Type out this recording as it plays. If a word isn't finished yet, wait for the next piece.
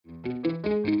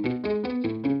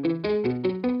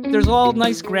there's all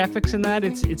nice graphics in that.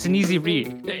 It's an easy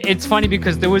read. It's funny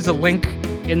because there was a link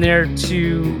in there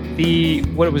to the,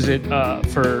 what was it,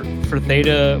 for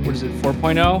Theta, what is it,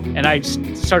 4.0? And I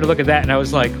just started looking at that and I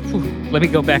was like, let me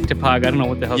go back to POG. I don't know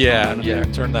what the hell's going on. Yeah,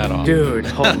 turn that off. Dude,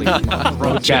 holy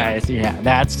guys, yeah,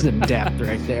 that's some depth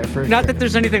right there. Not that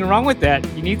there's anything wrong with that.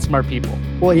 You need smart people.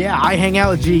 Well, yeah, I hang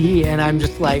out with GE and I'm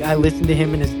just like, I listen to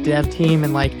him and his dev team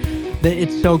and like,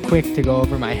 it's so quick to go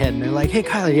over my head. And they're like, hey,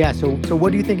 Kylo, yeah, so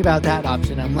what do you think about that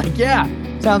option? I'm like, yeah,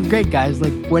 sounds great, guys.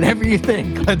 Like, whatever you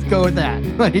think, let's go with that.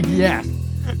 Like, yes.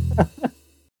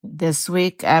 This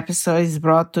week episode is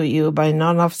brought to you by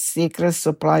None of Secret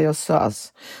Supply of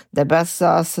Sauce, the best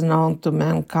sauce known to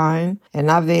mankind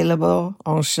and available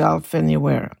on shelf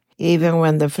anywhere. Even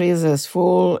when the freezer is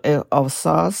full of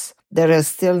sauce, there is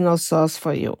still no sauce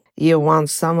for you. You want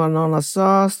some of Nona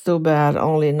sauce? Too bad.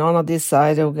 Only Nona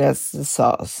decides who gets the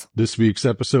sauce. This week's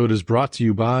episode is brought to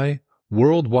you by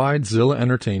Worldwide Zilla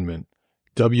Entertainment.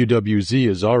 WWZ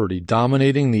is already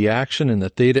dominating the action in the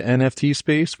Theta NFT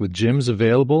space with gyms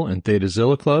available in Theta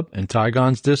Zilla Club and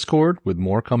Tygon's Discord with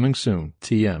more coming soon,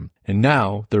 TM. And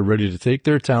now they're ready to take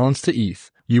their talents to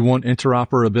ETH. You want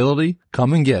interoperability?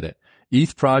 Come and get it.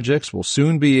 ETH projects will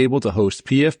soon be able to host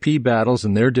PFP battles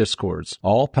in their Discords,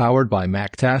 all powered by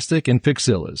Mactastic and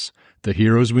Pixillas, the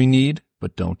heroes we need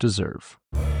but don't deserve.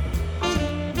 Pop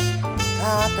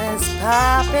is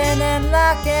popping and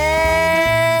locking.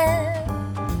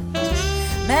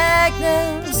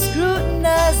 Magnum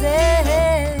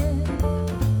scrutinizing.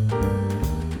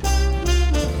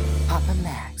 Papa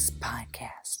Mag's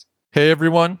podcast. Hey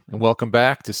everyone, and welcome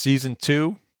back to Season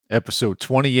 2, Episode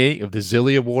 28 of the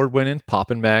Zilly Award-winning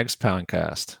Poppin' Mags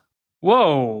Poundcast.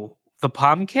 Whoa, the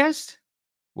Pomcast?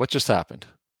 What just happened?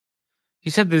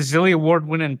 You said the Zilly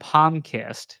Award-winning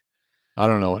Pomcast. I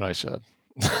don't know what I said.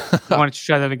 Why don't you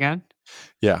try that again?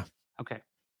 Yeah. Okay.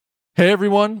 Hey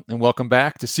everyone, and welcome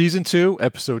back to Season 2,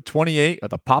 Episode 28 of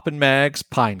the Poppin' Mags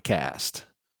Pinecast.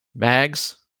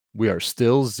 Mags, we are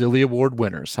still Zilly Award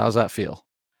winners. How's that feel?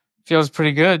 Feels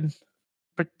pretty good.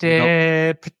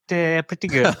 Pretty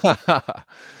good.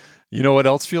 You know what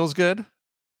else feels good?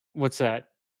 What's that?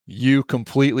 You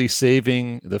completely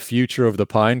saving the future of the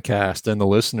Pinecast and the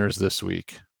listeners this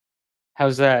week.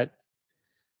 How's that?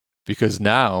 Because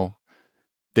now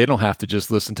they don't have to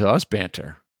just listen to us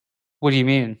banter. What do you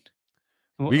mean?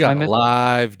 We got a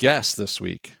live guest this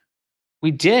week.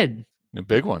 We did. A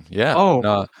big one, yeah.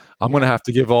 Oh. I'm going to have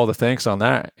to give all the thanks on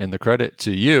that and the credit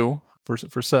to you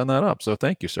for setting that up. So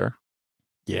thank you, sir.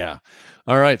 Yeah.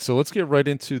 All right. So let's get right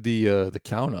into the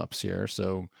count ups here.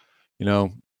 So,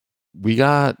 we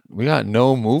got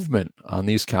no movement on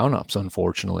these count ups,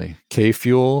 unfortunately. K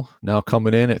Fuel now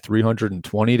coming in at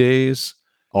 320 days.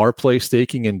 Our Play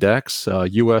Staking Index,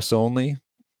 US only,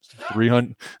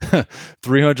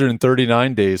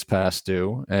 339 days past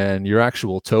due. And your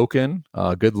actual token,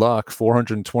 good luck,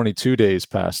 422 days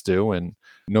past due, and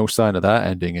no sign of that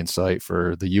ending in sight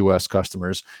for the US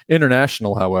customers.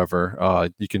 International, however,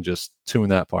 you can just tune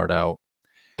that part out.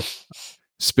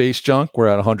 Space Junk, we're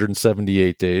at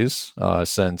 178 days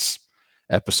since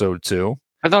episode 2.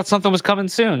 I thought something was coming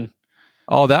soon.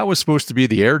 Oh, that was supposed to be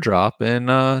the airdrop.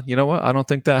 And you know what? I don't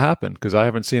think that happened because I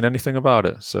haven't seen anything about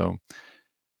it. So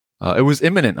it was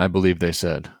imminent, I believe they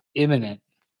said. Imminent.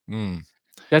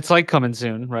 That's like coming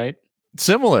soon, right?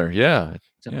 Similar, yeah.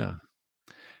 Similar. Yeah.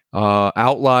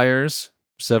 Outliers,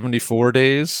 74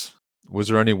 days. Was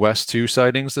there any West 2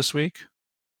 sightings this week?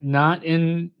 Not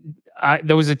in...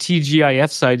 there was a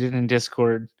TGIF sighted in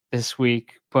Discord this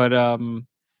week, but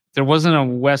there wasn't a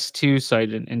West 2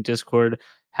 sighted in Discord.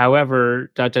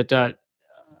 However,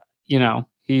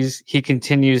 he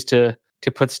continues to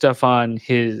put stuff on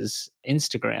his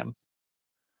Instagram.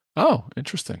 Oh,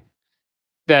 interesting.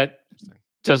 That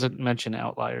doesn't mention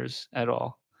outliers at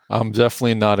all. I'm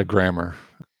definitely not a grammar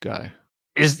guy.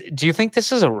 Do you think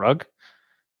this is a rug?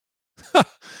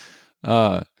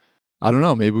 I don't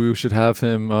know. Maybe we should have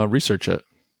him research it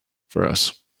for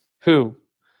us. Who?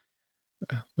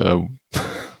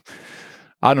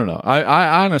 I don't know.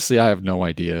 I honestly, I have no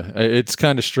idea. It's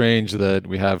kind of strange that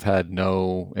we have had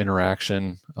no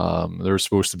interaction. There was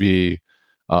supposed to be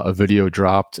a video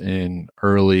dropped in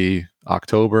early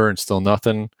October and still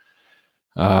nothing.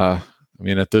 I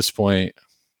mean, at this point,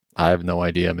 I have no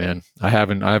idea, man. I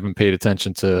haven't paid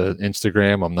attention to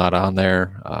Instagram. I'm not on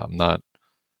there. I'm not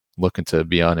looking to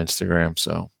be on Instagram.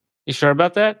 So you sure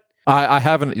about that? I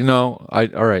haven't,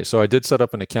 all right. So I did set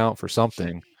up an account for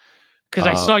something. Because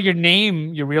I saw your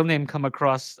real name come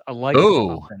across a like.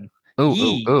 Oh,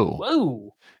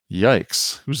 Whoa.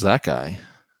 Yikes. Who's that guy?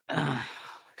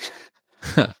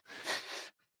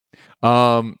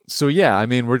 So yeah, I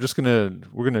mean, we're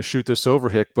gonna shoot this over,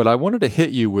 Hick, but I wanted to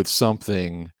hit you with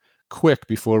something quick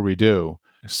before we do.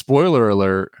 Spoiler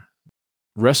alert,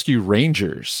 Rescue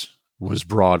Rangers was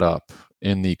brought up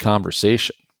in the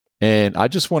conversation. And I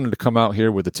just wanted to come out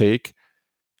here with a take.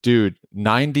 Dude,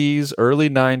 early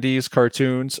 90s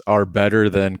cartoons are better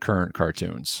than current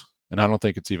cartoons. And I don't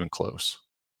think it's even close.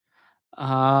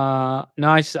 No,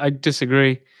 I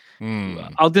disagree. Hmm.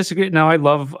 I'll disagree. No, I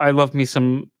love me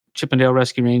some Chippendale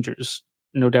Rescue Rangers,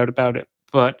 no doubt about it.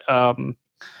 But the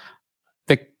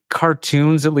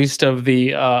cartoons, at least of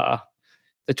the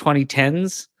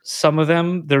 2010s, some of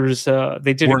them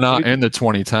they did. We're not in the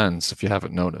 2010s, if you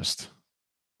haven't noticed.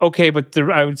 Okay, but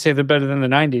I would say they're better than the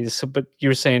 90s. So, but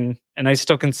you're saying, and I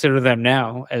still consider them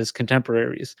now as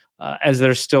contemporaries, as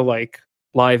they're still like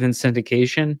live in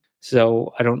syndication.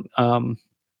 So I don't. I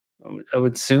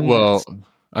would assume. Well,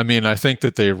 I mean, I think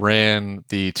that they ran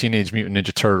the Teenage Mutant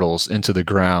Ninja Turtles into the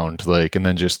ground, and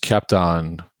then just kept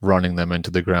on running them into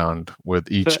the ground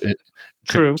with each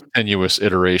true continuous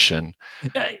iteration.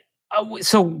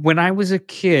 So when I was a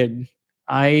kid,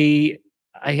 I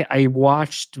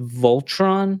watched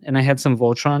Voltron, and I had some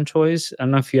Voltron toys. I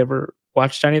don't know if you ever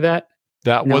watched any of that.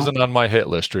 That wasn't on my hit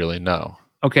list, really. No.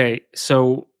 Okay,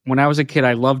 so when I was a kid,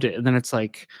 I loved it, and then it's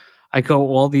like I go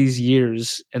all these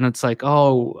years, and it's like,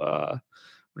 whatever,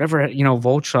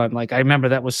 Voltron. Like I remember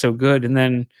that was so good, and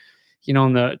then, in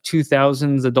the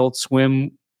 2000s, Adult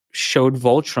Swim showed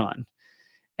Voltron,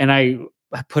 and I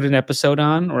put an episode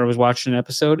on, or I was watching an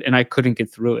episode, and I couldn't get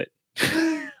through it.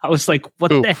 I was like, what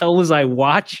the hell was I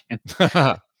watching?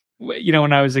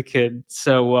 When I was a kid.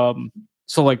 So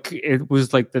like it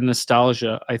was like the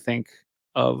nostalgia, I think,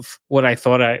 of what I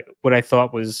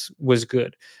thought was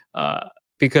good.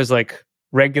 Because like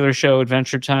regular show,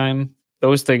 Adventure Time,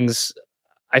 those things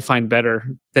I find better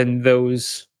than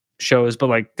those shows. But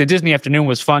like the Disney Afternoon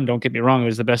was fun. Don't get me wrong. It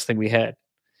was the best thing we had.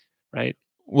 Right.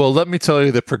 Well, let me tell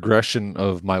you the progression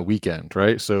of my weekend,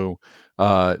 right? So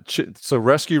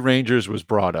Rescue Rangers was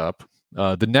brought up.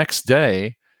 The next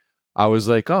day, I was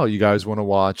like, "Oh, you guys want to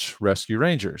watch Rescue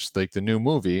Rangers, like the new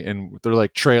movie?" And they're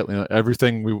like, "Trailer,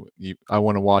 everything I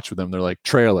want to watch with them." They're like,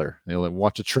 "Trailer." They're like,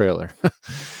 "Watch a trailer."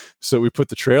 So we put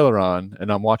the trailer on, and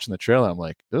I'm watching the trailer. I'm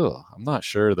like, "Oh, I'm not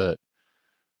sure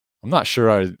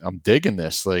I'm digging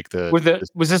this." Like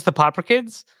was this the Popper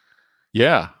Kids?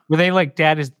 Yeah. Were they like,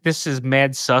 this is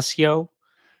mad sus, yo?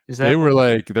 Is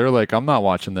that? They're like, "I'm not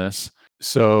watching this."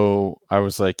 So I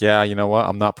was like, yeah, you know what?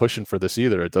 I'm not pushing for this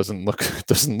either. It doesn't look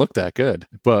that good.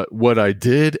 But what I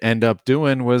did end up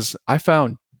doing was I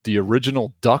found the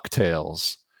original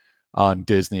DuckTales on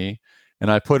Disney, and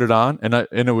I put it on, and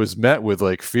it was met with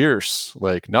like fierce,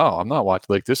 like, no, I'm not watching.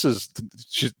 Like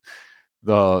the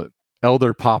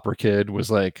elder Popper kid was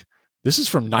like, this is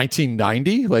from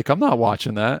 1990. Like, I'm not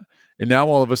watching that. And now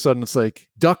all of a sudden it's like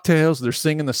DuckTales. They're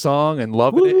singing the song and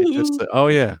loving it. It's just, oh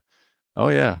yeah.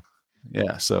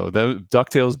 Yeah, so the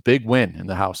DuckTales big win in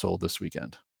the household this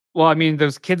weekend. Well, I mean,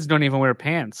 those kids don't even wear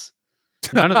pants.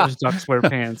 None of those ducks wear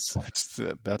pants.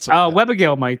 That's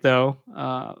Webigail might though,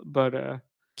 but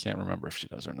can't remember if she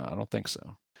does or not. I don't think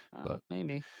so. But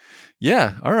maybe.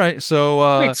 Yeah. All right.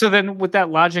 So wait. So then, with that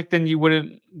logic, then you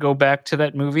wouldn't go back to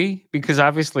that movie because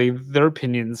obviously their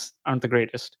opinions aren't the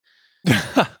greatest.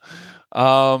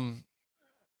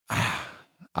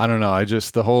 I don't know. I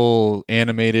just the whole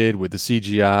animated with the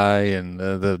CGI and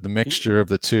the mixture of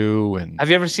the two. And have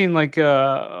you ever seen like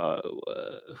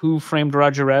Who Framed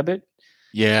Roger Rabbit?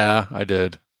 Yeah, I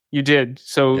did. You did.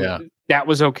 So yeah. That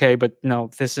was okay, but no,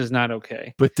 this is not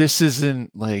okay. But this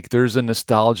isn't like there's a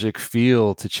nostalgic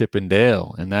feel to Chip and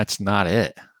Dale, and that's not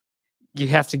it. You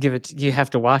have to give it. You have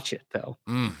to watch it though.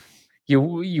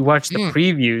 You watch the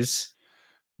previews.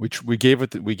 Which we gave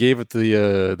it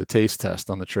the taste test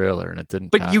on the trailer, and it didn't.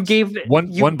 But pass. You gave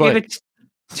one bite.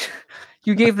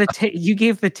 You gave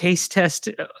the taste test.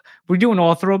 We're doing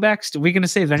all throwbacks. Are we going to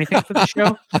save anything for the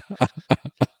show?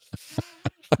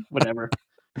 Whatever.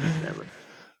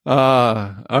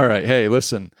 All right. Hey,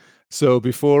 listen. So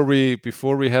before we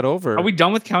head over, are we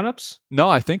done with count-ups? No,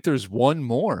 I think there's one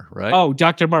more. Right? Oh,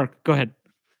 Dr. Mark, go ahead.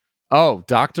 Oh,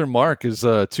 Dr. Mark is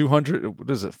 200. What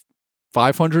is it?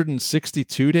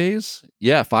 562 days?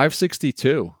 Yeah,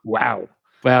 562. Wow.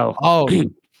 Oh,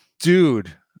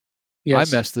 dude.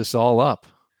 Yes. I messed this all up.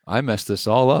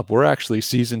 We're actually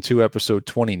season 2, episode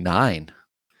 29.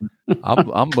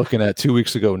 I'm looking at 2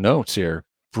 weeks ago notes here.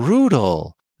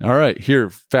 Brutal. All right, here,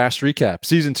 fast recap.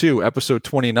 Season 2, episode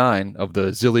 29 of the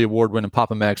Zilly Award-winning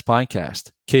Papa Mags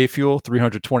podcast. K-Fuel,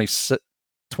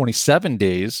 327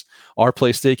 days. Our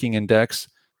Play Staking Index,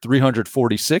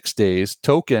 346 days.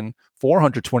 Token,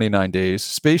 429 days,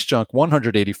 Space Junk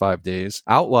 185 days,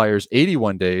 Outliers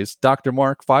 81 days, Dr.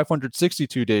 Mark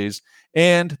 562 days,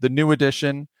 and the new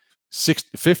edition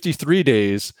 53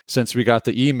 days since we got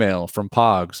the email from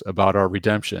Pogs about our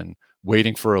redemption,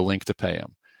 waiting for a link to pay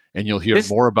him. And you'll hear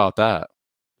more about that.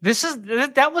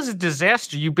 That was a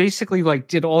disaster. You basically like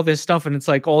did all this stuff, and it's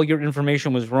like all your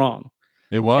information was wrong.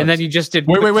 It was. And then you just did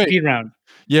wait. speed round.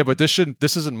 Yeah, but this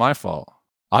isn't my fault.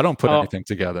 I don't put anything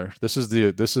together. This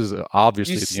is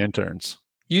obviously the interns.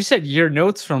 You said your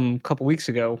notes from a couple weeks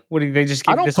ago. What did they just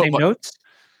give you the same notes?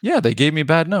 Yeah, they gave me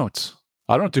bad notes.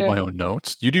 I don't do my own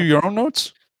notes. You do your own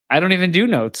notes? I don't even do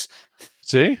notes.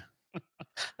 See?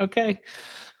 Okay.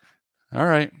 All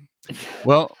right.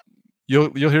 Well,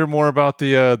 you'll hear more about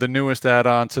the newest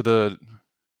add-on to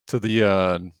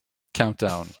the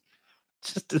countdown.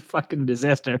 Just a fucking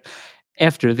disaster.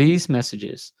 After these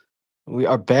messages, we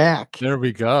are back. There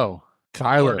we go.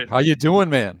 Kylo, how you doing,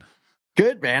 man?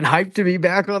 Good, man. Hyped to be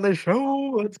back on the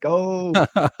show. Let's go.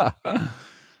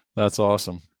 That's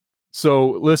awesome. So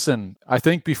listen, I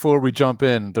think before we jump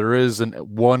in, there is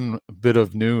one bit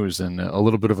of news and a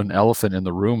little bit of an elephant in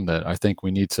the room that I think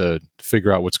we need to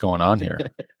figure out what's going on here.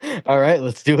 All right,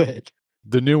 let's do it.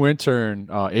 The new intern,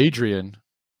 Adrian.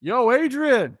 Yo,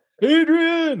 Adrian!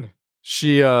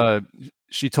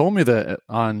 She told me that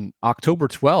on October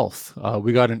 12th,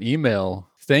 we got an email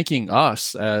thanking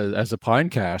us as a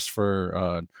Pinecast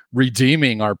for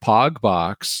redeeming our POG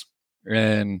box.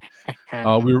 And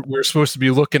we're supposed to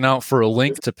be looking out for a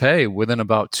link to pay within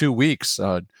about 2 weeks.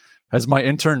 Has my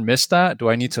intern missed that? Do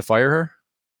I need to fire her?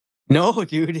 No,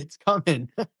 dude, it's coming.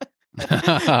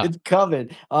 It's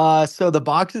coming. So the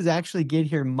boxes actually get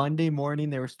here Monday morning.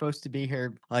 They were supposed to be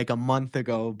here like a month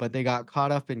ago, but they got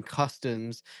caught up in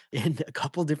customs in a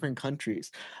couple different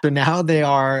countries. So now they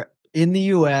are in the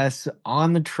US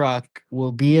on the truck,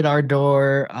 will be at our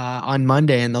door on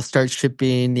Monday, and they'll start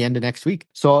shipping the end of next week.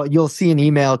 So you'll see an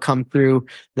email come through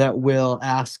that will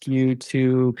ask you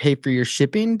to pay for your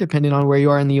shipping depending on where you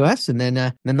are in the US, and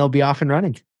then they'll be off and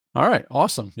running. All right,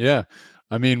 awesome. Yeah.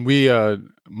 I mean,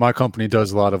 my company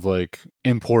does a lot of like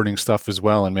importing stuff as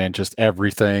well, and man, just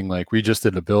everything, like we just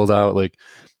did a build out, like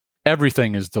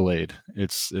everything is delayed.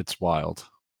 It's wild.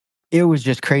 It was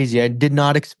just crazy. I did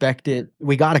not expect it.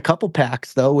 We got a couple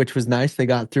packs though, which was nice. They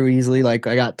got through easily. Like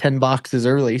I got 10 boxes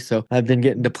early, so I've been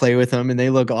getting to play with them, and they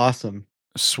look awesome.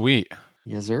 Sweet.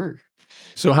 Yes, sir.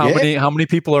 So how many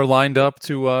people are lined up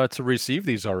to receive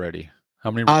these already? How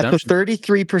many? So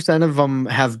 33% of them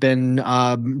have been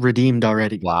redeemed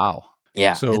already. Wow.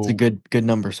 Yeah, so it's a good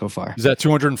number so far. Is that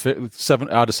 207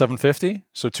 out of 750?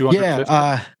 So 250.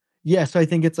 Yeah. So I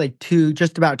think it's like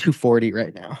just about 240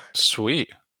 right now. Sweet.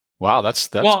 Wow, that's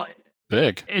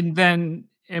big.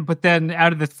 But then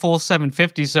out of the full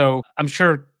 750, so I'm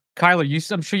sure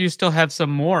Kylo, I'm sure you still have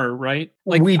some more, right?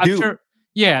 Like we do. Sure,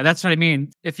 yeah, that's what I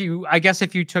mean. If you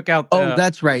took out the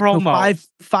that's right. promo, so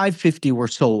 550 were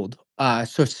sold.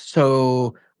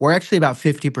 So we're actually about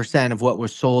 50% of what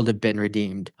was sold have been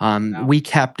redeemed. Wow. We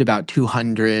kept about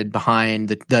 200 behind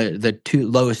the two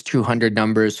lowest 200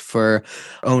 numbers for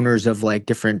owners of like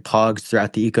different POGs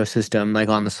throughout the ecosystem, like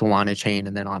on the Solana chain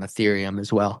and then on Ethereum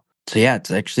as well. So yeah,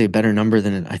 it's actually a better number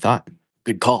than I thought.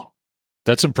 Good call.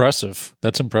 That's impressive.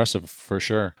 That's impressive for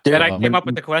sure. Did I came up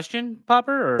with the question,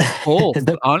 Popper? Or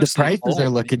the prices are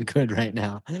looking good right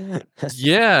now.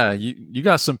 Yeah, you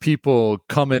got some people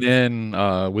coming in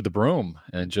with the broom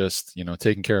and just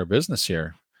taking care of business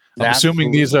here. I'm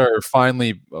assuming these are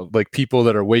finally like people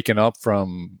that are waking up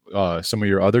from some of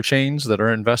your other chains that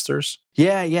are investors.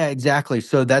 Yeah, exactly.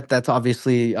 So that's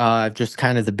obviously just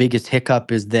kind of the biggest hiccup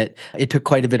is that it took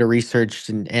quite a bit of research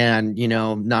and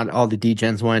not all the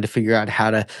degens wanted to figure out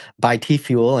how to buy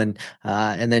T-Fuel and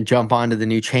then jump onto the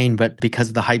new chain. But because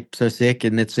of the hype so sick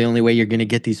and it's the only way you're going to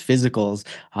get these physicals,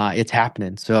 it's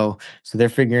happening. So they're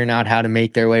figuring out how to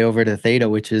make their way over to Theta,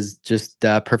 which is just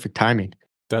perfect timing.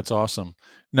 That's awesome.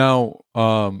 Now,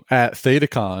 at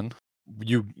ThetaCon,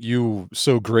 you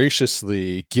so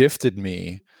graciously gifted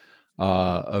me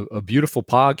a beautiful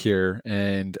POG here,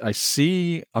 and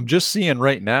I'm just seeing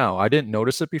right now. I didn't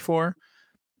notice it before.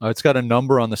 It's got a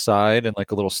number on the side and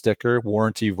like a little sticker,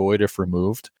 warranty void if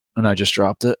removed, and I just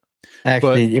dropped it.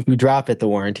 Actually, if you drop it, the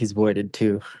warranty's voided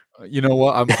too. You know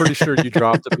what? I'm pretty sure you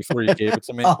dropped it before you gave it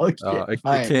to me.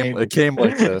 It came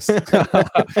like this.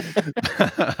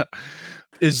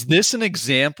 Is this an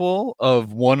example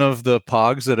of one of the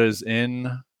POGs that is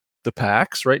in the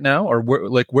packs right now, or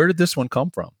where did this one come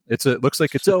from? It looks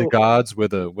like it's the gods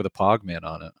with a POG man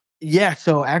on it. Yeah,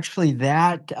 so actually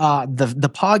that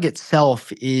the POG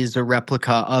itself is a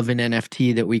replica of an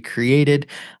NFT that we created,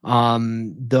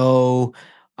 though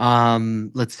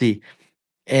Let's see.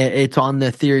 It's on the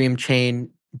Ethereum chain,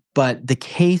 but the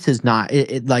case is not.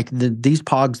 These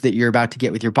pogs that you're about to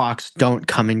get with your box don't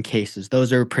come in cases.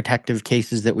 Those are protective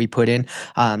cases that we put in,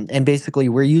 and basically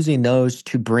we're using those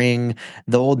to bring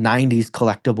the old '90s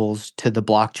collectibles to the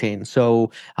blockchain.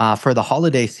 So for the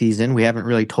holiday season, we haven't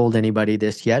really told anybody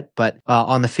this yet, but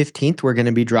on the 15th, we're going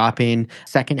to be dropping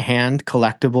secondhand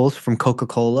collectibles from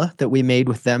Coca-Cola that we made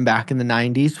with them back in the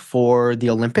 '90s for the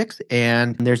Olympics,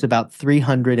 and there's about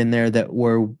 300 in there that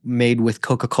were made with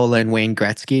Coca-Cola and Wayne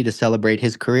Gretzky to celebrate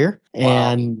his career.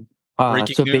 Wow. And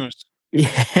Breaking so news.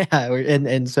 yeah,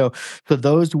 and so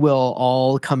those will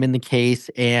all come in the case,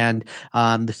 and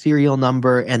the serial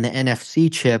number and the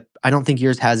NFC chip. I don't think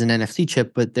yours has an NFC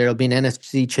chip, but there'll be an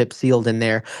NFC chip sealed in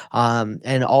there,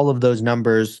 and all of those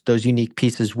numbers, those unique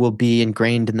pieces, will be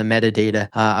ingrained in the metadata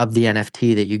of the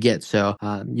NFT that you get. So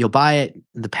you'll buy it,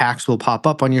 the packs will pop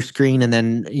up on your screen, and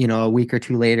then a week or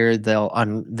two later they'll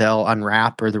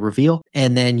unwrap or the reveal,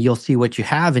 and then you'll see what you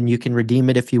have, and you can redeem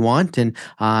it if you want, and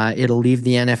it'll leave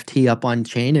the NFT up on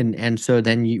chain, and so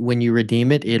then when you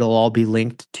redeem it, it'll all be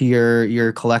linked to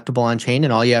your collectible on chain,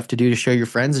 and all you have to do to show your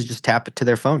friends is just tap it to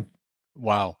their phone.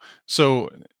 Wow. So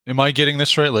am I getting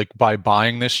this right? Like by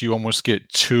buying this, you almost get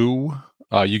two.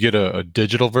 You get a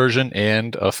digital version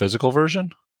and a physical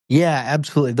version? Yeah,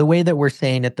 absolutely. The way that we're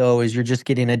saying it, though, is you're just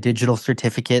getting a digital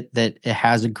certificate that it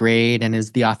has a grade and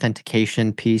is the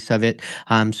authentication piece of it.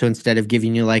 So instead of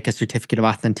giving you like a certificate of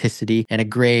authenticity and a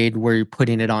grade, we're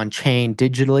putting it on chain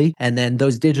digitally. And then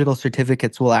those digital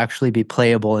certificates will actually be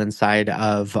playable inside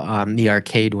of the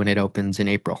arcade when it opens in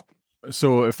April.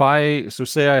 So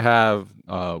say I have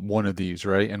one of these,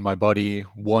 right? And my buddy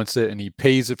wants it and he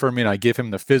pays it for me and I give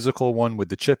him the physical one with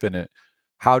the chip in it.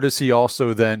 How does he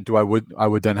also then I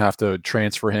would then have to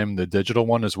transfer him the digital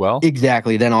one as well?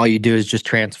 Exactly. Then all you do is just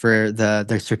transfer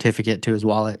the certificate to his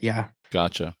wallet. Yeah.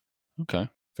 Gotcha. Okay.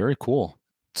 Very cool.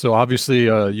 So obviously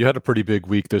you had a pretty big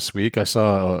week this week. I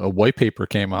saw a white paper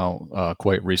came out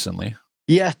quite recently.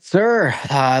 Yes, sir.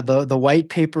 The white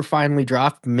paper finally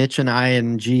dropped. Mitch and I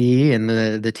and GE and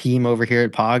the team over here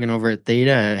at POG and over at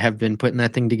Theta have been putting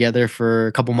that thing together for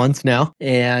a couple months now,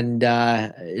 and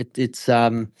it's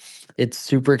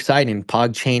super exciting.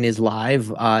 POG Chain is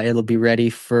live. It'll be ready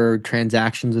for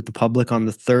transactions with the public on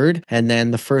the 3rd, and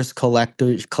then the first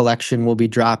collection will be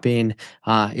dropping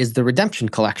is the Redemption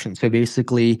Collection. So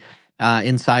basically,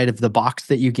 inside of the box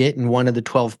that you get in one of the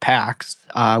 12 packs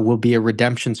will be a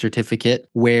redemption certificate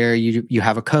where you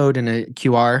have a code and a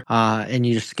QR, and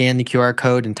you just scan the QR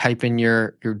code and type in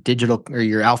your digital or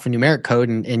your alphanumeric code,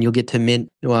 and you'll get to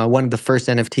mint one of the first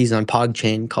NFTs on POG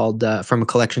Chain called from a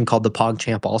collection called the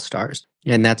PogChamp All Stars.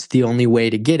 And that's the only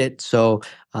way to get it. So,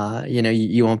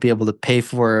 you won't be able to pay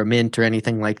for a mint or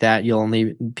anything like that.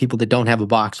 People that don't have a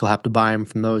box will have to buy them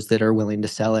from those that are willing to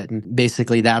sell it. And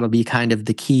basically, that'll be kind of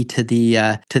the key to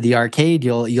the arcade.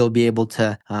 You'll be able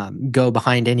to go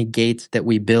behind any gates that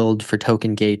we build for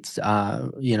token gates.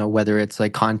 Whether it's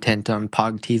like content on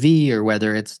POG TV or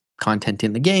whether it's content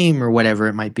in the game or whatever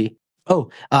it might be. Oh,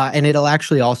 and it'll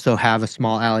actually also have a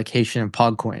small allocation of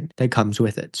PogCoin that comes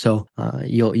with it. So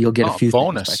you'll get a few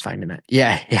bonus things by finding it.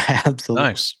 Yeah, absolutely.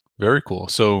 Nice. Very cool.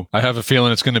 So I have a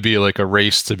feeling it's going to be like a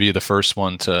race to be the first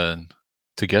one to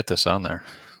get this on there.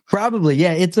 Probably,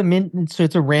 yeah. It's a mint, so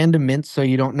it's a random mint, so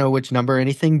you don't know which number or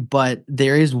anything, but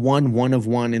there is one of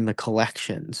one in the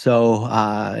collection. So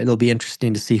it'll be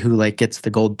interesting to see who gets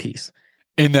the gold piece.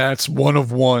 And that's one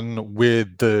of one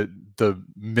with the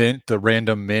mint, the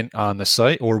random mint on the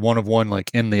site, or one of one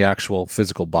in the actual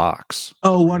physical box?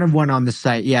 Oh, one of one on the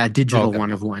site. Yeah, digital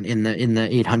one of one in the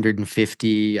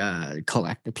 850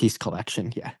 piece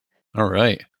collection. Yeah. All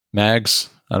right. Mags,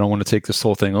 I don't want to take this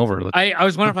whole thing over. I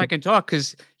was wondering if I can talk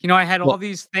because I had all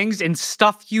these things and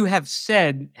stuff you have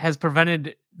said has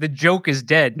prevented the joke is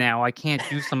dead now. I can't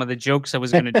do some of the jokes I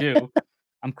was going to do.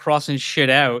 I'm crossing shit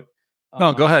out.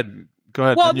 No, go ahead. Go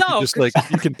ahead. Well, you no, can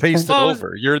you can paste it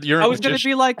over. I was going to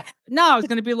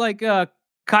be like,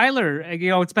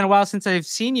 Kyler, it's been a while since I've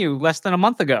seen you, less than a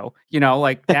month ago.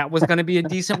 That was going to be a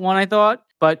decent one, I thought.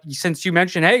 But since you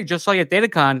mentioned, hey, just saw you at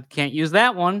DataCon, can't use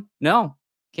that one. No,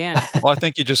 can't. Well, I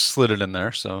think you just slid it in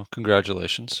there, so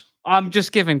congratulations. I'm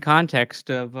just giving context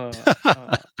of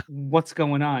what's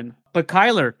going on. But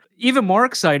Kyler, even more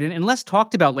excited and less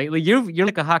talked about lately. You're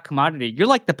like a hot commodity. You're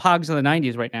like the Pogs of the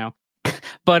 90s right now.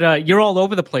 But you're all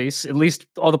over the place, at least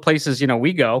all the places,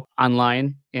 we go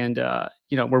online and,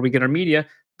 where we get our media.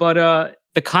 But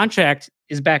the contract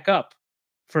is back up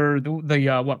for the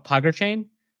Pogger chain.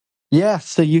 Yeah,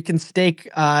 so you can stake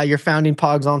your founding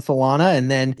pogs on Solana, and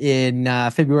then in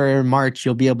February or March,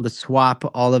 you'll be able to swap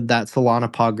all of that Solana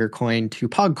Pogger coin to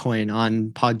PogCoin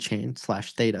on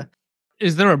PodChain/Theta.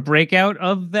 Is there a breakout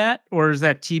of that, or is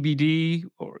that TBD?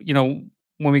 Or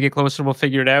when we get closer, we'll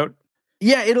figure it out.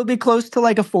 Yeah, it'll be close to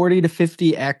like a 40 to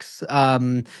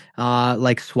 50x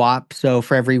like swap. So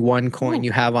for every one coin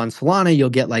you have on Solana, you'll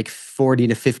get like 40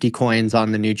 to 50 coins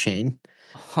on the new chain.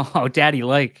 Oh, daddy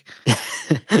like.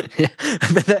 Yeah,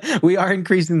 but we are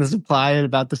increasing the supply at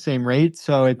about the same rate,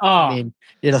 so I mean,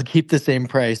 it'll keep the same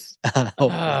price.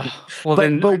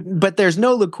 Hopefully. But there's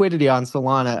no liquidity on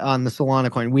Solana, on the Solana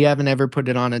coin. We haven't ever put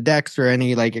it on a DEX or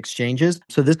any like exchanges.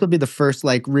 So this will be the first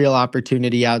like real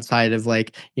opportunity outside of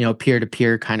like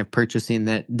peer-to-peer kind of purchasing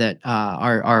that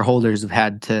our holders have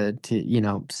had to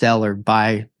sell or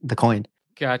buy the coin.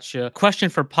 Gotcha. Question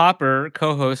for Popper,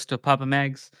 co-host of Papa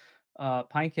Mag's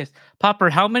Pinecast. Popper,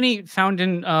 how many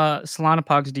founding Solana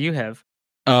Pogs do you have?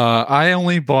 I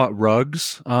only bought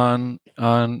rugs on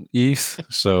ETH,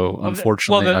 so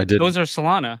unfortunately I didn't. Those are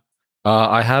Solana.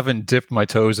 I haven't dipped my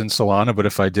toes in Solana, but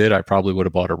if I did, I probably would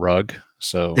have bought a rug.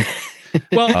 So,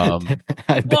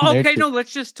 okay, no,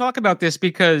 let's just talk about this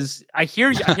because I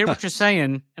hear what you're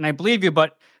saying, and I believe you.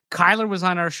 But Kyler was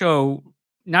on our show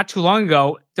not too long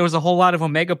ago. There was a whole lot of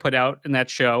Omega put out in that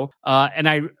show, and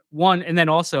then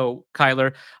also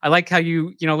Kyler, I like how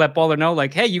you let Baller know,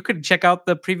 like, hey, you could check out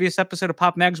the previous episode of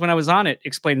Pop Mags when I was on it,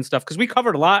 explaining stuff because we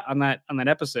covered a lot on that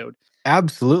episode.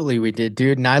 Absolutely, we did,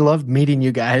 dude, and I loved meeting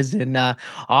you guys in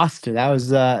Austin. That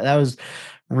was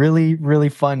really, really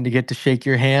fun to get to shake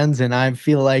your hands, and I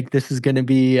feel like this is going to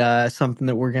be something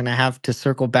that we're going to have to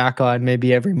circle back on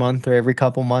maybe every month or every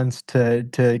couple months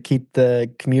to keep the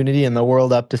community and the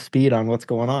world up to speed on what's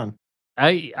going on.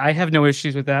 I have no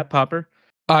issues with that, Popper.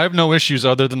 I have no issues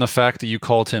other than the fact that you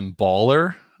called him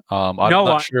Baller. I'm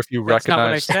not sure if you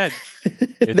recognize. That's not what I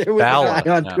said. It's there was Bala. a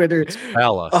guy on Twitter. It's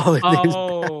Bala.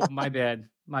 Oh, my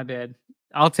bad.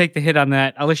 I'll take the hit on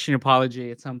that. I'll issue an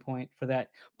apology at some point for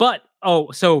that. But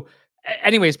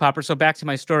anyways, Popper. So back to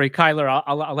my story, Kyler.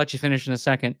 I'll let you finish in a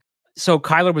second. So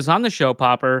Kyler was on the show,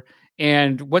 Popper,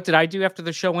 and what did I do after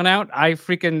the show went out? I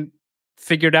freaking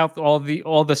figured out all the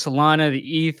Solana,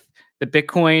 the ETH, the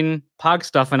Bitcoin POG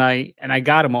stuff, and I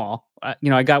got them all.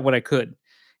 I got what I could,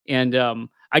 and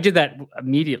I did that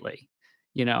immediately.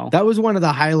 That was one of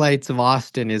the highlights of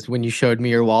Austin is when you showed me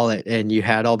your wallet and you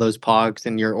had all those POGs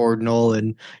and your ordinal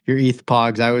and your ETH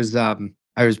POGs.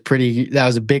 I was pretty. That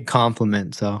was a big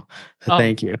compliment. So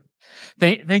thank you.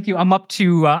 Thank you. I'm up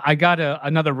to. I got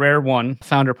another rare one,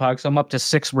 Founder POG. So I'm up to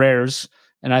 6 rares,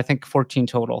 and I think 14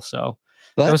 total. So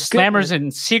those slammers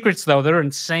and secrets, though, they're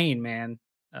insane, man.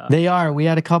 They are. We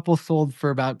had a couple sold for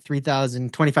about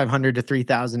 $2,500 to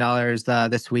 $3,000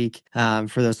 this week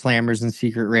for those slammers and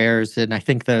secret rares, and I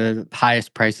think the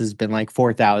highest price has been like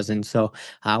 $4,000. So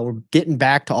we're getting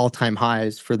back to all-time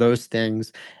highs for those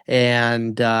things,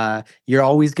 and you're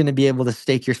always going to be able to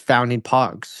stake your founding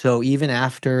POGs. So even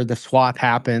after the swap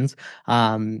happens,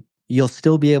 you'll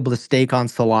still be able to stake on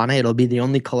Solana. It'll be the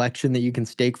only collection that you can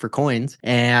stake for coins.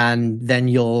 And then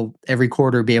you'll every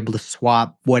quarter be able to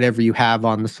swap whatever you have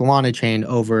on the Solana chain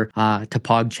over to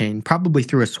POG chain, probably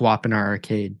through a swap in our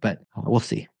arcade, but we'll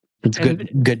see. It's a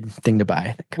good thing to buy,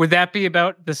 I think. Would that be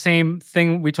about the same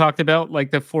thing we talked about,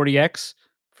 like the 40x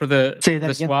for the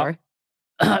swap?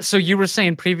 So you were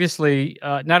saying previously,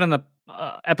 not on the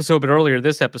episode, but earlier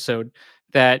this episode,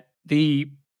 that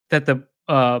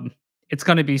it's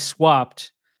going to be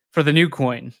swapped for the new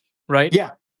coin, right? Yeah.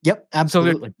 Yep.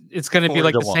 Absolutely. So it's going to be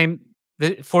like the same,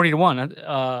 40 to 1.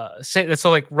 So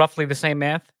like roughly the same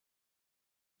math.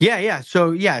 Yeah.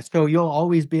 So you'll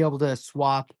always be able to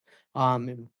swap.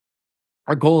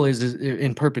 Our goal is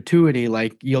in perpetuity.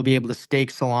 Like you'll be able to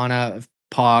stake Solana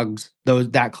POGs,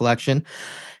 that collection,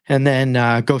 and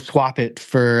then go swap it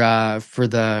for the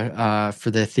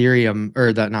Ethereum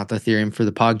or not the Ethereum, for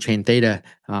the POG chain Theta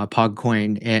POG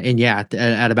coin, and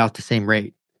at about the same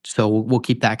rate. So we'll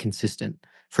keep that consistent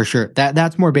for sure.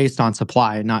 That's more based on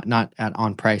supply, not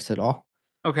on price at all.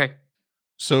 Okay.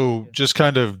 So just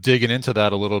kind of digging into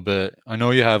that a little bit, I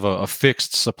know you have a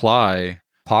fixed supply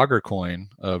Pogger coin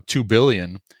of 2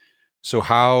 billion. So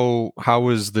how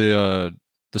is the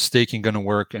staking going to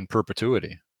work in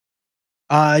perpetuity?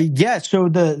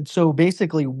 So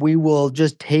basically we will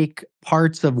just take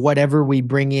parts of whatever we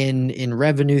bring in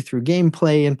revenue through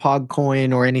gameplay in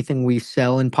PogCoin or anything we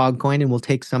sell in PogCoin, and we'll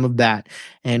take some of that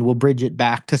and we'll bridge it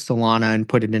back to Solana and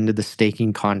put it into the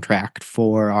staking contract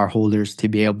for our holders to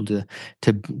be able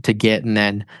to get and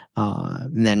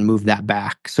then move that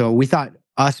back. So we thought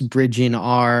us bridging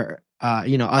our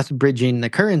us bridging the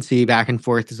currency back and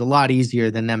forth is a lot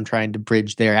easier than them trying to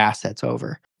bridge their assets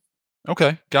over.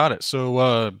 Okay, got it.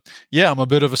 So yeah, I'm a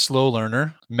bit of a slow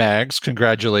learner. Mags,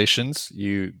 congratulations.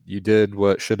 You did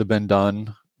what should have been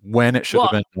done when it should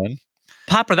have Well, been done.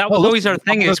 Popper, that Oh, was always listen,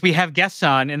 our thing is we have guests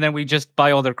on and then we just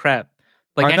buy all their crap.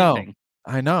 Like I know. anything.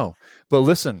 I know. But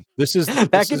listen, this is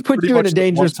That could put pretty you in much a the one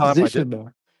dangerous time I did position,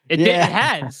 though. It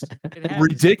has. It has.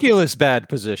 ridiculous bad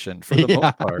position for the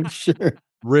most part. I'm sure.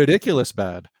 Ridiculous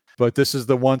bad. But this is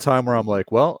the one time where I'm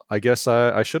like, well, I guess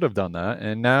I should have done that.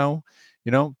 And now,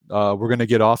 we're going to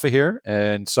get off of here.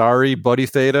 And sorry, Buddy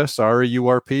Theta, sorry,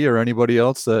 URP, or anybody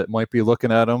else that might be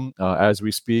looking at them as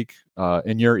we speak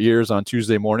in your ears on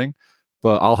Tuesday morning.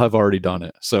 But I'll have already done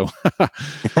it. So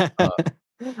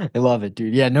I love it,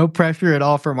 dude. Yeah, no pressure at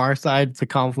all from our side. It's a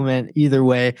compliment either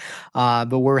way. But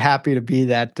we're happy to be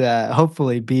that,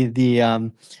 hopefully be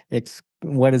the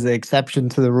exception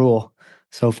to the rule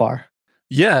so far.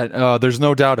 yeah, there's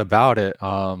no doubt about it.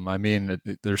 I mean,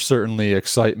 there's certainly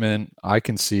excitement I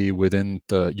can see within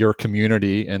your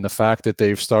community, and the fact that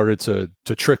they've started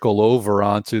to trickle over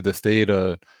onto the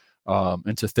Theta,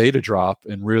 into Theta Drop,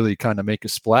 and really kind of make a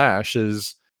splash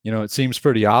is, it seems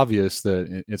pretty obvious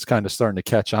that it's kind of starting to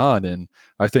catch on. And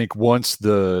I think once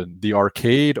the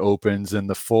arcade opens and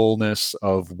the fullness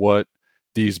of what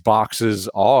these boxes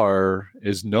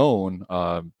is known,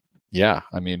 yeah,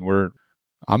 I mean,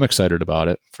 I'm excited about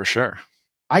it for sure.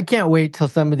 I can't wait till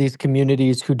some of these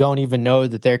communities who don't even know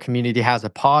that their community has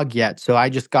a POG yet. So I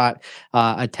just got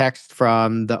a text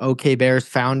from the OK Bears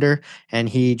founder, and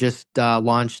he just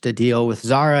launched a deal with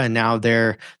Zara, and now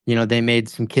they made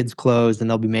some kids' clothes, and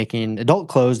they'll be making adult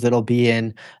clothes that'll be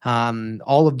in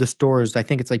all of the stores. I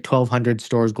think it's like 1,200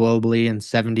 stores globally in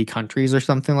 70 countries or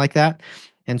something like that.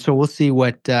 And so we'll see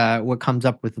what comes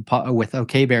up with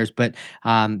OK Bears, but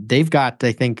they've got,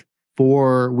 I think,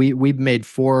 we've made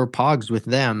 4 POGs with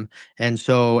them. And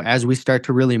so as we start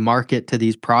to really market to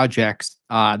these projects,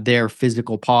 their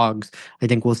physical POGs, I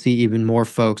think we'll see even more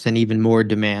folks and even more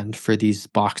demand for these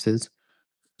boxes.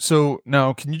 So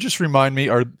now, can you just remind me,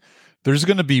 there's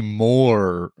going to be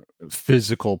more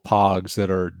physical POGs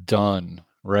that are done,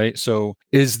 right? So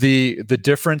is the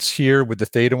difference here with the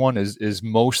Theta one is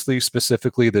mostly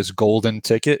specifically this golden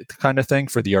ticket kind of thing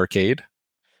for the arcade?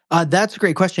 That's a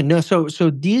great question. No, so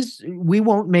these, we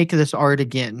won't make this art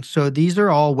again. So these are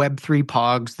all Web3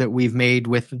 POGs that we've made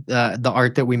with the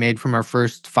art that we made from our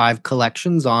first 5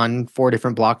 collections on 4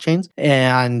 different blockchains.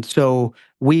 And so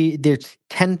there's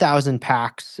 10,000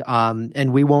 packs,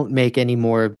 and we won't make any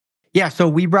more. Yeah, so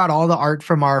we brought all the art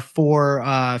from our 4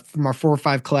 or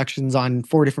 5 collections on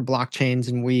 4 different blockchains,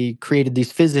 and we created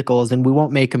these physicals, and we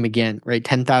won't make them again, right?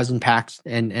 10,000 packs,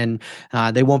 and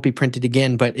they won't be printed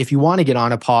again. But if you want to get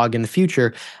on a POG in the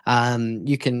future,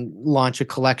 you can launch a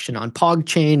collection on POG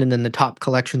Chain, and then the top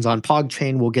collections on POG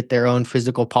Chain will get their own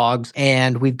physical POGs.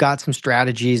 And we've got some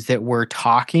strategies that we're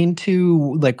talking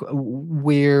to, like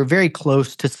we're very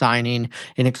close to signing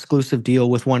an exclusive deal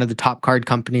with one of the top card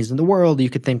companies in the world. You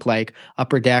could think like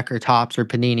Upper Deck or Topps or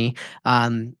Panini,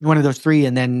 one of those 3,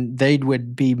 and then they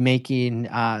would be making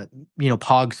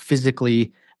POGs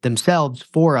physically themselves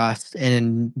for us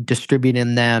and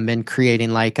distributing them and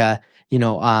creating like a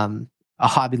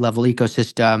hobby level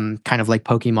ecosystem, kind of like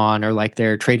Pokemon, or like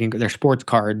they're trading their sports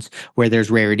cards where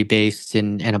there's rarity based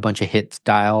and a bunch of hit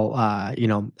style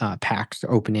packs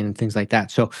opening and things like that.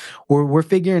 So we're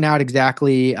figuring out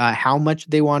exactly how much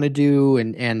they want to do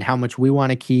and how much we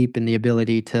want to keep, and the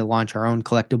ability to launch our own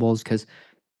collectibles, because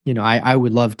I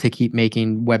would love to keep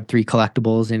making Web3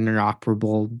 collectibles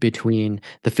interoperable between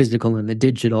the physical and the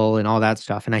digital and all that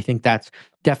stuff. And I think that's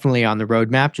definitely on the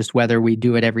roadmap. Just whether we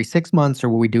do it every 6 months or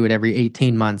we do it every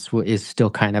 18 months is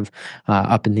still kind of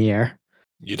up in the air.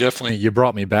 You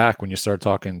brought me back when you started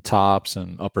talking Topps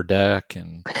and Upper Deck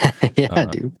and Yeah,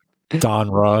 dude.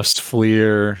 Don Rust,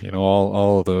 Fleer,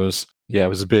 all of those. Yeah, it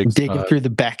was a big digging through the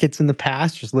Beckett's in the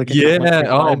past, just looking. Yeah.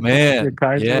 Oh man.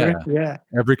 Yeah. Yeah.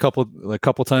 Every couple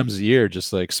times a year,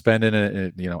 just like spending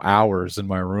it, hours in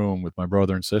my room with my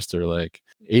brother and sister. Like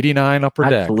 89 Upper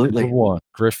Deck, absolutely. #1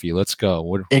 Griffey. Let's go.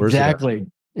 Where's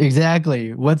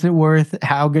Exactly. What's it worth?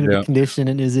 How good of a condition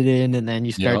is it in? And then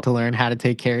you start to learn how to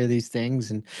take care of these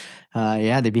things, and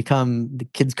they become the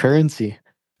kids' currency.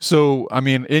 So, I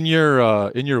mean, in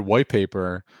your white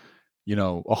paper,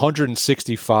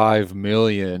 165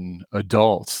 million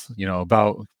adults,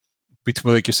 about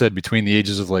between, like you said, between the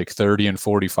ages of like 30 and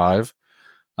 45.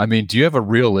 I mean, do you have a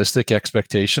realistic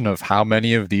expectation of how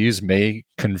many of these may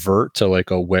convert to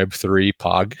like a Web3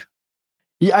 POG?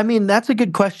 Yeah, I mean, that's a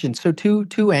good question. So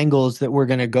two angles that we're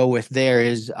going to go with there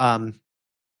is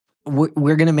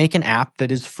we're going to make an app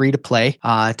that is free to play,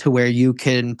 to where you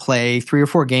can play 3 or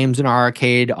 4 games in our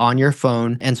arcade on your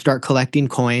phone and start collecting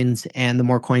coins. And the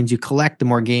more coins you collect, the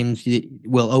more games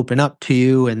will open up to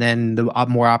you, and then the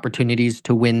more opportunities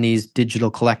to win these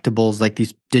digital collectibles, like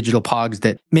these digital pogs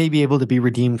that may be able to be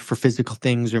redeemed for physical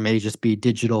things or may just be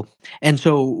digital. And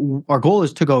so our goal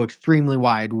is to go extremely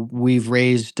wide. We've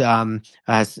raised a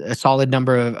solid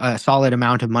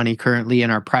amount of money currently in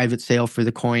our private sale for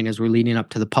the coin as we're leading up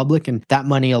to the public. And that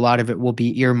money, a lot of it will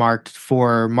be earmarked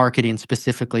for marketing,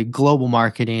 specifically global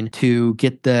marketing, to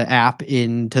get the app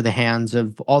into the hands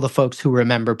of all the folks who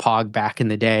remember POG back in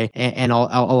the day, and a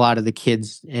lot of the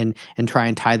kids, and try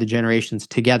and tie the generations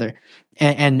together.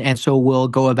 And so we'll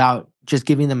go about just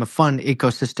giving them a fun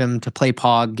ecosystem to play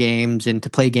POG games and to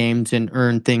play games and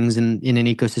earn things in an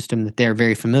ecosystem that they're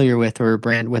very familiar with, or a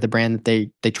brand that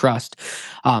they trust,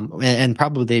 and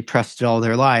probably they've trusted all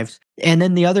their lives. And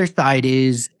then the other side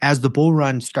is, as the bull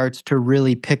run starts to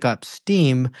really pick up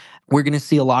steam, we're going to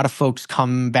see a lot of folks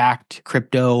come back to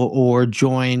crypto or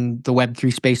join the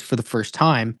Web3 space for the first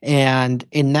time. And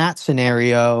in that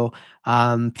scenario,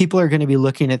 people are going to be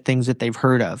looking at things that they've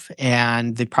heard of,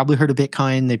 and they've probably heard of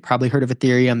Bitcoin, they've probably heard of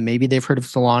Ethereum, maybe they've heard of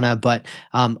Solana, but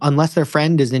unless their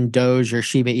friend is in Doge or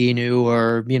Shiba Inu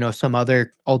or some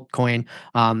other altcoin,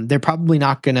 they're probably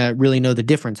not going to really know the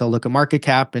difference. They'll look at market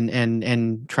cap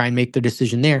and try and make their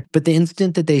decision there. But the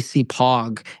instant that they see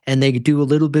POG and they do a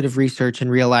little bit of research and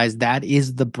realize that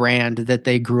is the brand that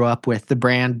they grew up with, the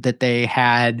brand that they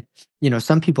had.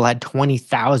 Some people had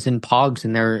 20,000 pogs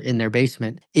in their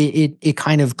basement. It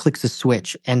kind of clicks a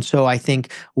switch. And so I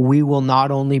think we will not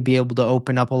only be able to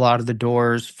open up a lot of the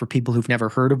doors for people who've never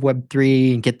heard of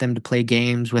Web3 and get them to play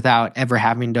games without ever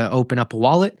having to open up a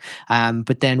wallet,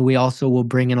 but then we also will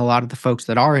bring in a lot of the folks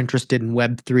that are interested in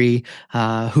Web3,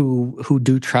 who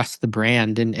do trust the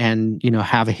brand and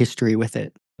have a history with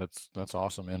it. That's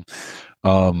awesome,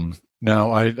 man.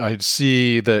 Now, I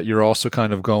see that you're also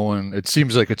kind of going, it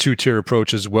seems like a 2-tier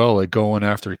approach as well, like going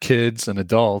after kids and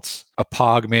adults, a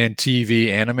Pogman TV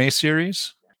anime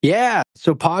series. Yeah.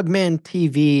 So Pogman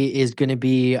TV is going to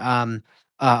be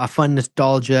a fun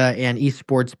nostalgia and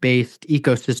esports based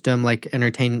ecosystem, like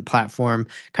entertainment platform,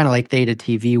 kind of like Theta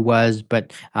TV was,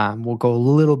 but we'll go a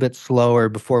little bit slower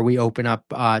before we open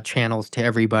up channels to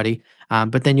everybody.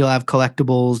 But then you'll have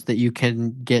collectibles that you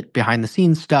can get behind the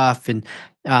scenes stuff, and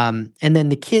then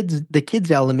the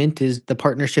kids element is the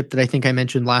partnership that I think I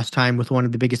mentioned last time with one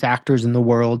of the biggest actors in the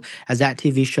world. As that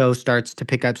TV show starts to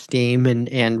pick up steam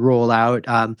and roll out,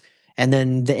 and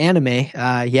then the anime,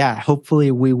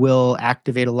 hopefully we will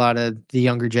activate a lot of the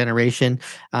younger generation,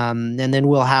 and then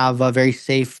we'll have a very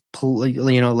safe,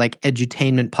 like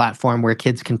edutainment platform where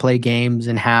kids can play games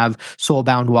and have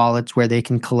soul-bound wallets where they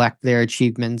can collect their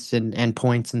achievements and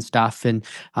points and stuff, and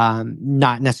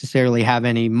not necessarily have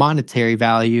any monetary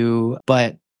value,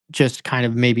 but just kind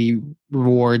of maybe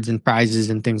rewards and prizes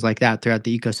and things like that throughout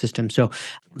the ecosystem. So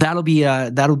that'll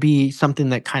be something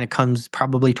that kind of comes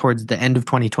probably towards the end of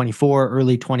 2024,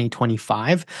 early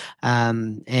 2025,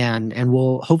 and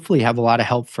we'll hopefully have a lot of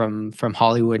help from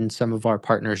Hollywood and some of our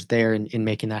partners there in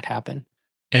making that happen.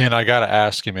 And I gotta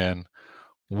ask you, man,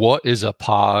 what is a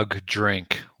POG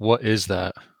drink? What is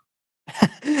that?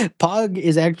 POG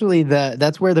is actually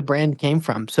that's where the brand came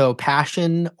from. So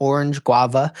Passion Orange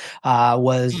Guava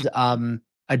was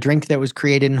a drink that was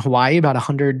created in Hawaii about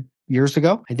 100 years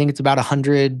ago. I think it's about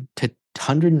 100 to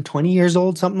 120 years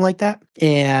old, something like that.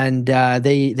 And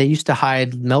they used to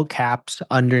hide milk caps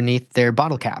underneath their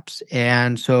bottle caps.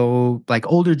 And so like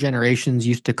older generations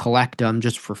used to collect them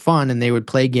just for fun, and they would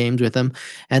play games with them.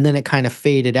 And then it kind of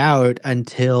faded out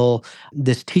until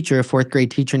this teacher, a 4th grade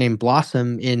teacher named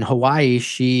Blossom in Hawaii,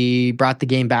 she brought the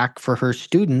game back for her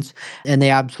students, and they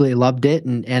absolutely loved it.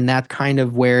 And that's kind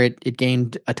of where it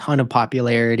gained a ton of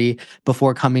popularity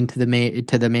before coming to the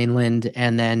mainland.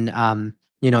 And then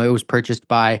it was purchased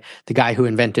by the guy who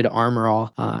invented Armor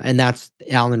All, and that's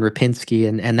Alan Rapinski,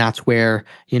 and that's where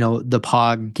the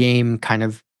POG game kind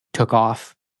of took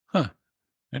off. Huh.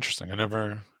 Interesting. I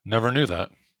never knew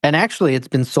that. And actually, it's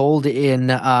been sold in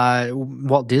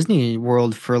Walt Disney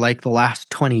World for like the last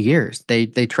 20 years. They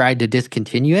tried to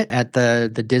discontinue it at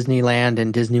the Disneyland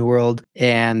and Disney World,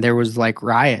 and there was like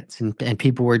riots, and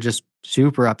people were just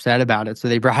super upset about it. So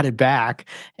they brought it back.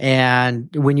 And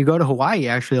when you go to Hawaii,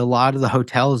 actually, a lot of the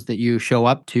hotels that you show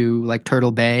up to, like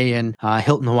Turtle Bay and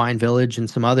Hilton Hawaiian Village and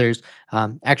some others,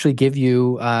 actually give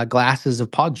you glasses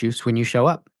of POG juice when you show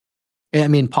up. I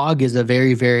mean, POG is a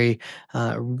very, very,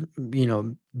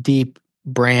 deep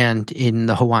brand in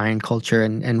the Hawaiian culture,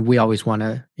 and we always want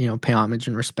to, pay homage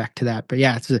and respect to that. But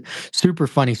yeah, it's a super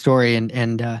funny story,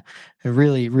 and A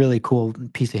really, really cool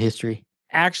piece of history.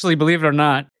 Actually, believe it or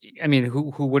not, I mean,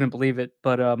 who wouldn't believe it?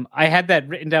 But I had that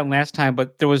written down last time,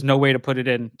 but there was no way to put it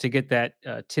in to get that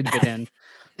tidbit in.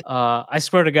 I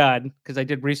swear to God, because I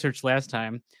did research last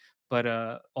time, but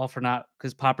all for naught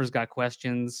because Popper's got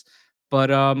questions. But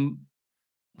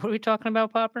what are we talking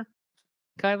about, Popper?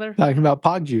 Kyler? Talking about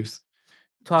Pog juice.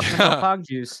 Talking about Pog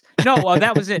juice. No, well,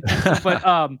 that was it. But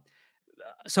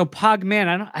so Pog Man,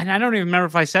 I don't even remember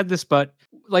if I said this, but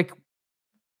like,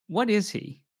 what is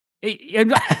he? That's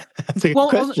a good Well,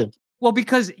 question. well,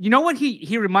 because you know what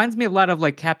he reminds me a lot of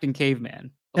like Captain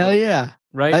Caveman. Hell yeah.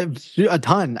 Right? A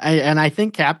ton. I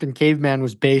think Captain Caveman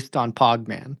was based on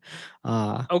Pogman.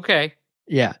 Okay.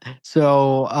 Yeah.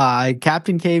 So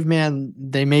Captain Caveman,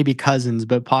 they may be cousins,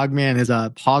 but Pogman is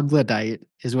a Poglodyte,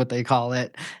 is what they call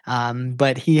it.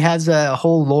 But he has a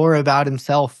whole lore about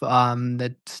himself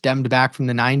that stemmed back from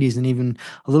the 90s and even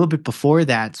a little bit before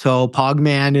that. So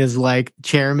Pogman is like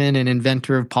chairman and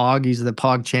inventor of Pog. He's the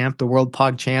Pog champ, the world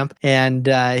Pog champ. And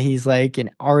he's like an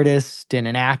artist and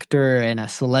an actor and a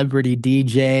celebrity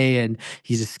DJ. And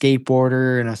he's a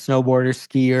skateboarder and a snowboarder,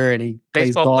 skier. And he plays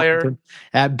Baseball golf. player.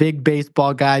 Big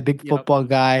baseball guy, big football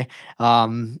guy.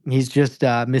 He's just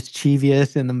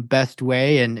mischievous in the best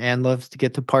way and loves to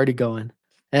get the party going.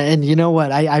 And you know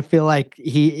what? I feel like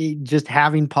he just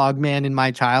having Pogman in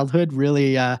my childhood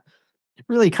really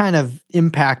kind of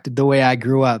impacted the way I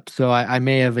grew up. So I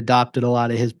may have adopted a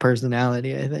lot of his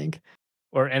personality, I think.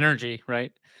 Or energy,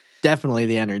 right? Definitely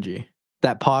the energy.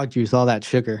 That Pog juice, all that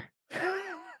sugar.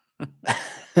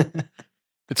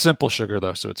 It's simple sugar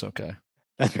though, so it's okay.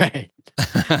 That's right.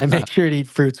 I make sure to eat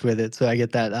fruits with it so I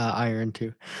get that iron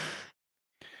too.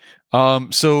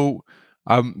 So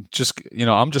I'm just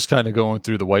kind of going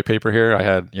through the white paper here.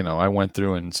 I went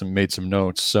through and made some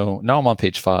notes. So now I'm on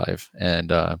page 5,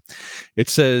 and it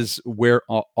says where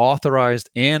authorized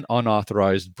and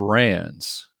unauthorized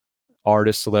brands,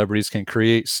 artists, celebrities can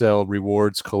create, sell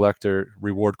reward collectors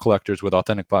with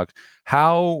authentic products.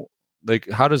 How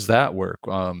does that work?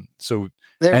 So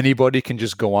anybody can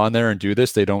just go on there and do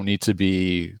this. They don't need to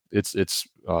be. It's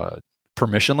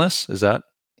permissionless. Is that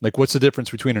what's the difference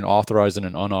between an authorized and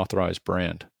an unauthorized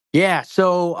brand? Yeah,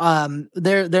 so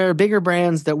there are bigger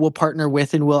brands that we'll partner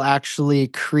with and we'll actually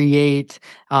create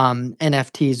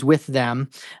NFTs with them.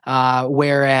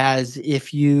 Whereas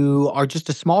if you are just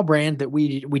a small brand that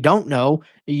we don't know,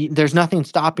 there's nothing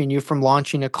stopping you from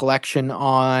launching a collection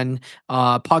on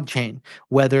PogChain,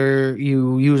 whether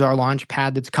you use our launch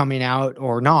pad that's coming out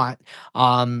or not.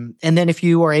 And then if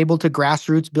you are able to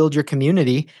grassroots build your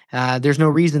community, there's no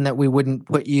reason that we wouldn't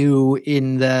put you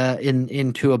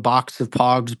into a box of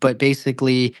Pogs. But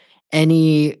basically,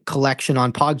 any collection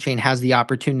on PogChain has the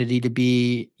opportunity to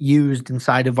be used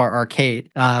inside of our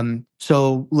arcade.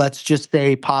 So let's just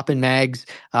say Pop and Mags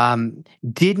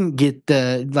didn't get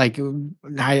the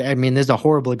I mean, there's a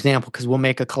horrible example because we'll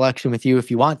make a collection with you if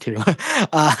you want to.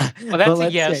 Well, that's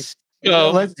a yes.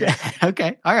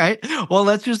 Okay. All right. Well,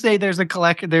 let's just say there's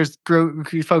there's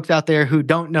folks out there who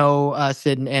don't know us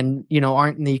and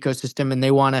aren't in the ecosystem and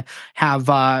they want to have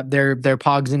their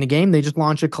Pogs in the game. They just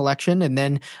launch a collection and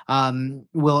then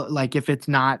if it's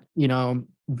not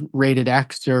rated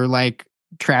X or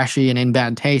trashy and in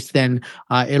bad taste, then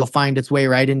it'll find its way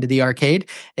right into the arcade,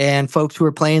 and folks who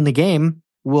are playing the game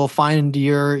will find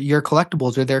your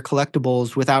collectibles or their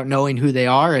collectibles without knowing who they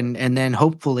are. And then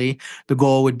hopefully the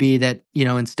goal would be that,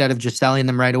 instead of just selling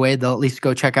them right away, they'll at least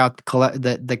go check out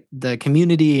the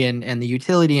community and the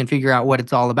utility and figure out what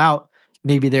it's all about.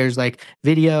 Maybe there's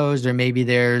videos, or maybe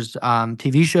there's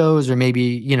TV shows, or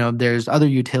maybe, there's other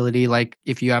utility. Like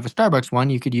if you have a Starbucks one,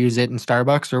 you could use it in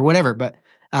Starbucks or whatever. But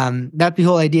that's the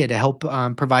whole idea, to help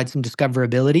provide some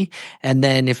discoverability. And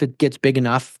then if it gets big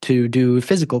enough, to do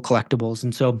physical collectibles.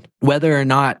 And so whether or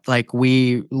not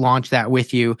we launch that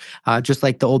with you, just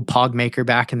like the old Pog Maker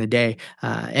back in the day,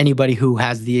 anybody who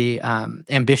has the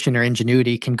ambition or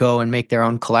ingenuity can go and make their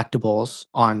own collectibles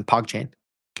on PogChain.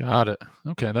 Got it.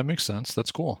 Okay, that makes sense.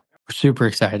 That's cool. We're super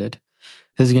excited.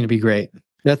 This is going to be great.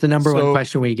 That's the number one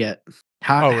question we get.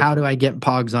 How do I get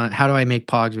Pogs on? How do I make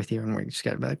Pogs with you? And we're just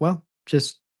got to be like, well,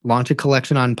 just launch a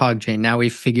collection on PogChain. Now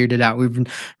we've figured it out. We've been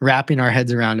wrapping our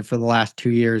heads around it for the last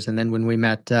 2 years. And then when we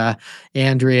met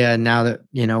Andrea, and now that,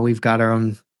 we've got our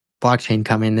own blockchain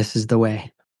coming, this is the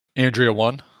way. Andrea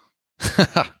won.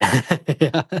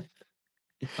 Yeah.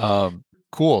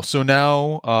 Cool. So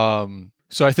now,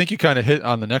 so I think you kind of hit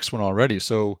on the next one already.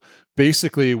 So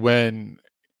basically when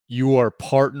you are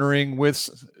partnering with,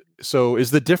 so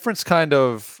is the difference kind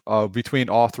of between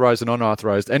authorized and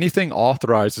unauthorized? Anything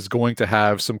authorized is going to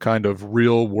have some kind of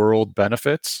real world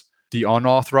benefits, the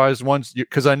unauthorized ones?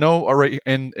 Because I know already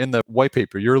in the white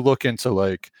paper, you're looking to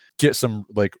like get some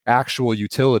like actual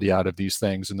utility out of these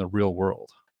things in the real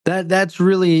world. That's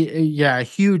really a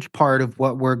huge part of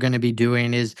what we're going to be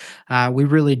doing is we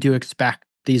really do expect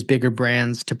these bigger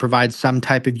brands to provide some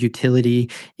type of utility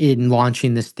in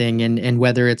launching this thing, and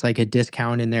whether it's like a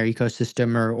discount in their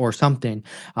ecosystem or something,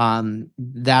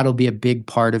 that'll be a big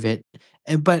part of it.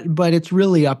 But it's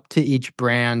really up to each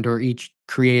brand or each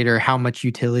creator how much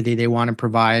utility they want to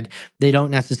provide. They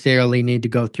don't necessarily need to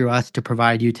go through us to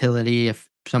provide utility. If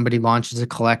somebody launches a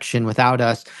collection without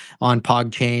us on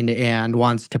PogChain and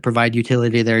wants to provide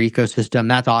utility to their ecosystem,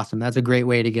 that's awesome. That's a great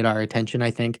way to get our attention,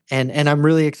 I think. And I'm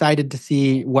really excited to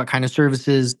see what kind of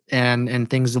services and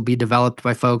things will be developed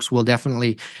by folks. We'll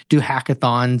definitely do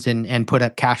hackathons and put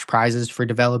up cash prizes for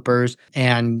developers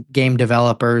and game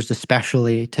developers,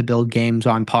 especially to build games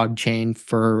on PogChain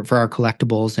for our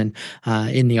collectibles and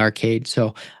in the arcade.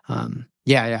 So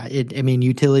I mean,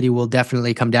 utility will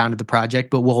definitely come down to the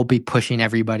project, but we'll be pushing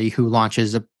everybody who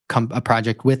launches a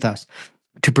project with us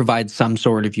to provide some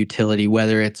sort of utility,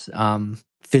 whether it's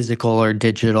physical or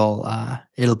digital.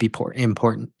 It'll be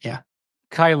important. Yeah.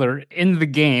 Kyler, in the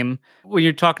game, when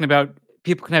you're talking about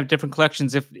people can have different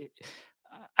collections, if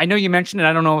I know you mentioned it,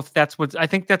 I don't know if I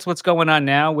think that's what's going on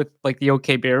now with like the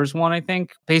OK Bears one. I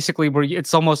think basically where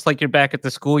it's almost like you're back at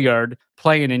the schoolyard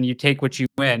playing and you take what you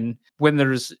win.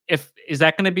 Is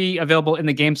that going to be available in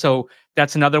the game? So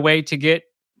that's another way to get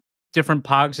different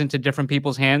pogs into different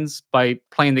people's hands by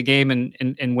playing the game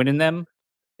and winning them.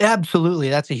 Absolutely,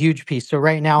 that's a huge piece. So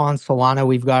right now on Solana,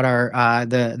 we've got our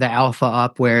the alpha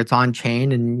up where it's on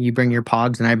chain, and you bring your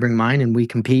pogs and I bring mine, and we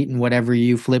compete, and whatever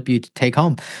you flip, you take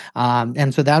home.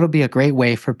 And so that'll be a great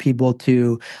way for people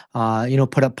to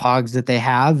put up pogs that they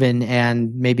have,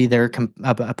 and maybe their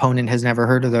opponent has never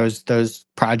heard of those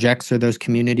projects or those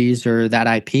communities or that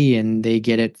IP, and they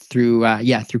get it through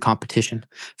competition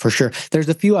for sure. There's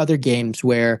a few other games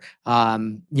where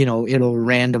it'll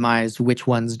randomize which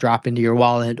ones drop into your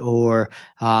wallet, or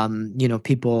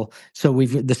people. So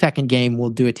the second game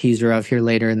we'll do a teaser of here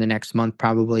later in the next month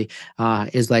probably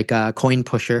is like a coin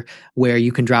pusher, where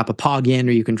you can drop a pog in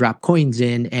or you can drop coins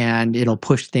in, and it'll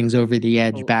push things over the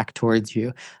edge back towards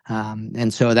you.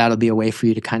 And so that'll be a way for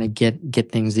you to kind of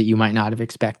get things that you might not have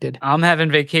expected. I'm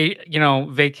having vacation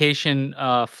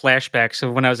flashbacks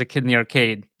of when I was a kid in the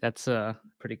arcade. That's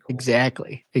pretty cool.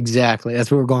 Exactly. That's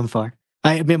what we're going for.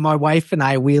 I mean, my wife and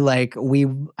I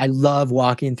I love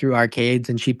walking through arcades,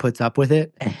 and she puts up with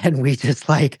it. And we just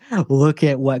like look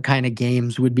at what kind of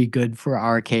games would be good for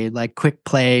arcade, like quick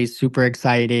play, super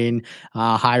exciting,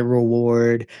 high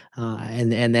reward,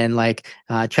 and then like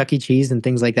Chuck E. Cheese and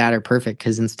things like that are perfect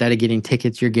because instead of getting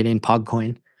tickets, you're getting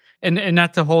PogCoin. And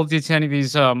not to hold you to any of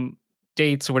these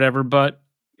dates or whatever, but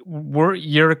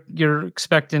you're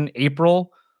expecting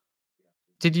April.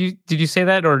 Did you say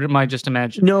that, or am I just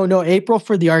imagining? No. April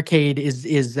for the arcade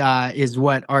is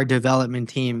what our development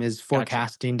team is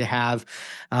forecasting to have.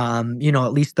 At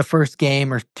least the first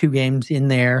game or two games in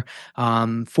there.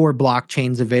 4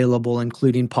 blockchains available,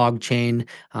 including PogChain.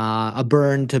 A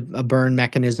burn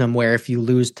mechanism where if you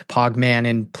lose to Pogman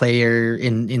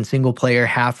in single player,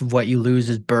 half of what you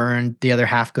lose is burned. The other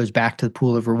half goes back to the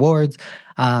pool of rewards.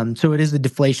 So it is a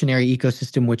deflationary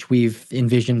ecosystem, which we've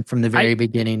envisioned from the very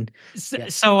beginning.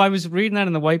 So I was reading that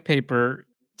in the white paper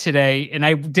today, and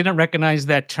I didn't recognize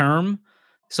that term.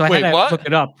 So I had to look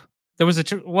it up. There was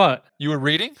what? You were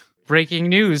reading? Breaking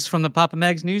news from the Papa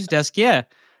Mag's news desk. Yeah.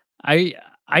 What do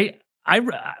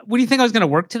you think I was going to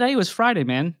work today? It was Friday,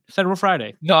 man. Federal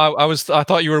Friday. No, I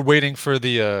thought you were waiting for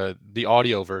the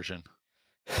audio version.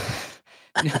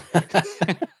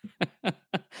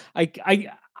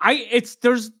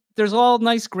 There's all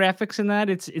nice graphics in that.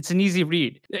 It's an easy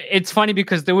read. It's funny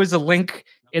because there was a link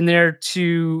in there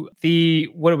to the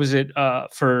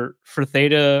for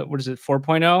Theta,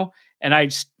 4.0, and I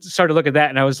started to look at that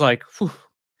and I was like,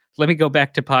 let me go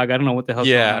back to POG. I don't know what the hell's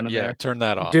going on there. Turn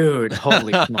that off. Dude,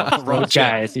 holy smokes. Those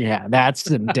guys, that's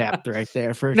some depth right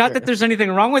there for Not that there's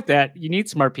anything wrong with that. You need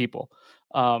smart people.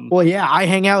 I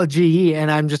hang out with GE,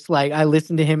 and I'm just like, I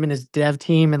listen to him and his dev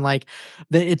team, and like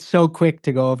it's so quick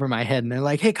to go over my head, and they're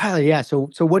like, hey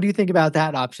Kylo, so what do you think about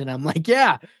that option? I'm like,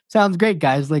 yeah, sounds great,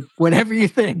 guys, like whatever you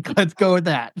think, let's go with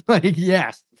that. Like,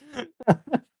 yes.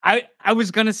 I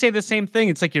was gonna say the same thing.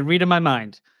 It's like you're reading my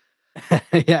mind.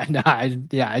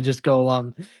 I just go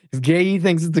along. If JE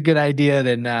thinks it's a good idea,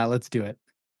 then let's do it.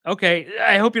 Okay,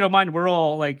 I hope you don't mind. We're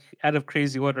all like out of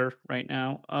crazy order right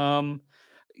now.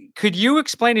 Could you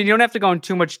explain, and you don't have to go into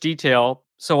too much detail.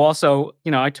 So also,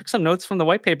 I took some notes from the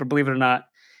white paper, believe it or not.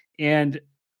 And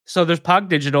so there's POG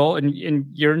Digital, and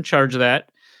you're in charge of that.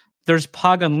 there's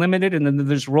POG Unlimited, and then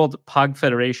there's World POG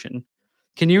Federation.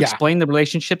 Can you Yeah. explain the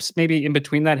relationships maybe in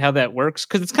between that, how that works?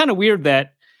 Because it's kind of weird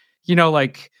that,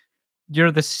 like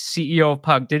you're the CEO of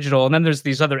POG Digital, and then there's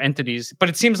these other entities, but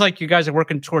it seems like you guys are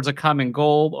working towards a common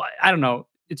goal. I don't know.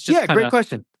 It's just Great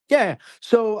question. Yeah.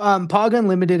 So POG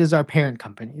Unlimited is our parent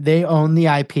company. They own the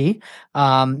IP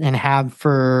and have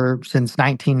since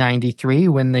 1993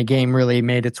 when the game really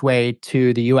made its way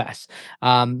to the US.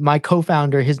 My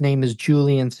co-founder, his name is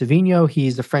Julian Savigno.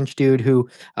 He's a French dude who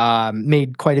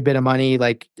made quite a bit of money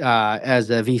as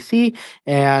a VC.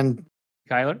 And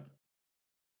Kylo?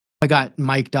 I got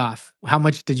mic'd off. How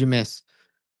much did you miss?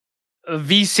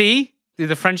 VC?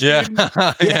 The French Yeah. dude?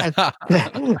 Yeah.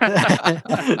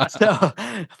 So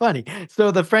funny.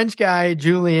 So the French guy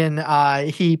Julian,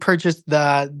 he purchased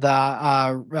the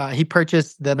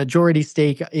majority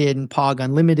stake in POG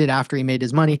Unlimited after he made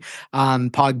his money.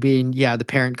 POG being the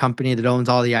parent company that owns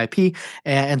all the IP,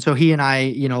 and so he and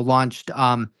I launched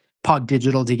POG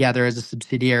Digital together as a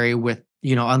subsidiary with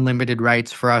unlimited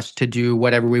rights for us to do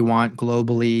whatever we want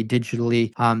globally,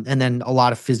 digitally, and then a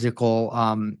lot of physical,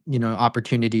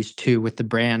 opportunities too with the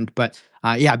brand. But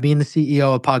being the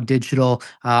CEO of POG Digital,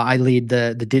 I lead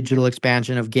the digital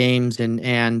expansion of games and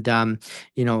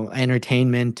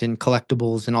entertainment and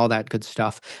collectibles and all that good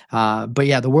stuff. But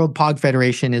the World POG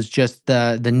Federation is just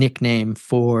the nickname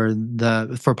for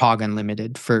POG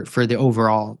Unlimited for the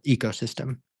overall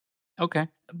ecosystem. Okay.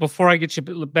 Before I get you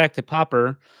back to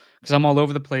Popper, because I'm all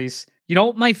over the place. You know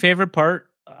what my favorite part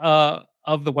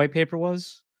of the white paper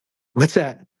was? What's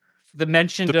that? The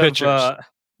mention The of pictures.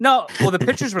 no, well the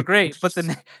pictures were great, but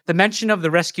the mention of the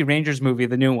Rescue Rangers movie,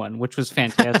 the new one, which was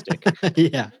fantastic.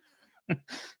 Yeah.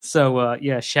 So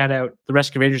shout out the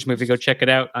Rescue Rangers movie. Go check it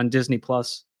out on Disney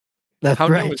Plus. That's How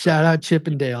new right. is Shout out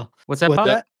Chippendale. What's that? What's Pop?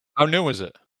 that? How new is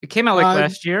it? It came out like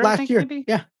last year. I think, maybe?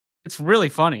 Yeah. It's really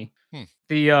funny.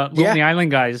 The Lonely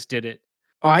Island guys did it.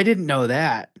 Oh, I didn't know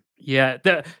that. Yeah,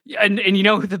 and you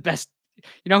know who the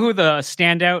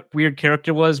standout weird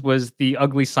character was the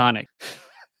ugly Sonic.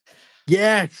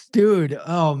 Yes, dude.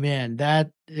 Oh man,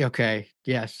 okay.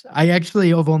 Yes. I actually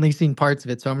have only seen parts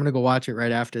of it, so I'm gonna go watch it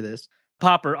right after this.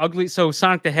 Popper, ugly. So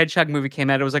Sonic the Hedgehog movie came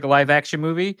out. It was like a live action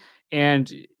movie,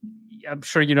 and I'm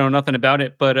sure you know nothing about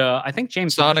it, but I think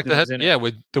James Sonic the Marsden was in Hedgehog. it. Yeah,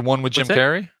 with the one with Jim What's that?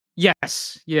 Carrey.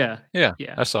 Yes. Yeah. Yeah,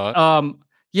 Yeah. I saw it.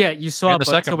 Yeah, you saw And it. the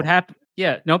But second so what one. happened?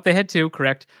 Yeah. Nope. They had two.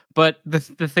 Correct. But the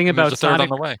thing And about there's a third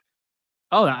Sonic. on the way.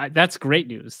 Oh, that's great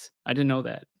news. I didn't know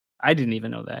that. I didn't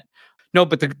even know that. No,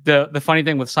 but the funny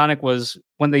thing with Sonic was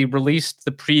when they released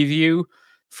the preview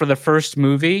for the first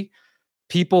movie,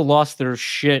 people lost their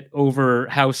shit over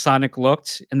how Sonic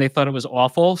looked, and they thought it was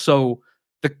awful. So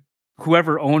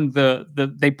whoever owned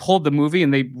they pulled the movie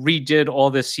and they redid all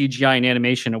the CGI and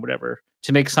animation or whatever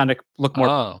to make Sonic look more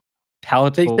Oh, They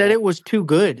palatable. said it was too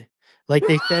good. Like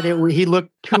they said he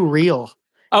looked too real.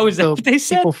 Oh, is that So what they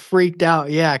said? people freaked out.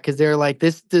 Yeah, because they're like,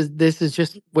 this is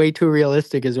just way too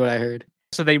realistic, is what I heard.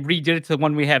 So they redid it to the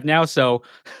one we have now. So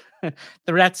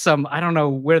they're at some, I don't know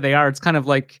where they are. It's kind of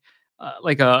like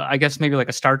I guess maybe like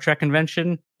a Star Trek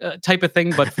convention type of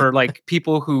thing, but for like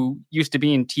people who used to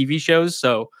be in TV shows.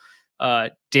 So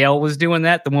Dale was doing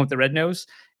that, the one with the red nose.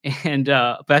 And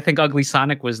but I think Ugly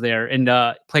Sonic was there and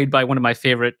played by one of my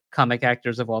favorite comic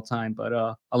actors of all time. But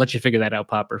I'll let you figure that out,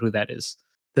 Popper, who that is.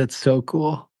 That's so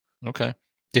cool. okay.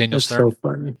 Daniel That's Stern. so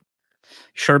funny.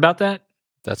 Sure about that?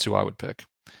 That's who I would pick.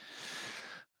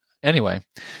 Anyway,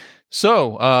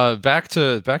 so back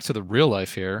to the real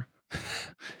life here.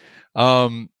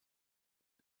 So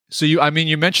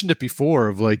you mentioned it before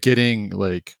of like getting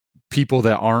like people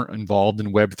that aren't involved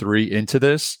in Web3 into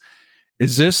this.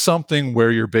 Is this something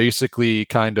where you're basically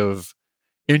kind of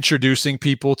introducing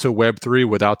people to Web3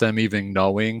 without them even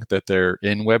knowing that they're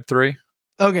in Web3?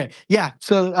 Okay. Yeah.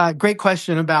 So great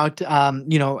question about,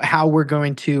 how we're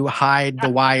going to hide the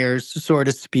wires, so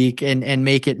to speak, and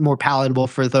make it more palatable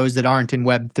for those that aren't in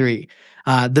Web3.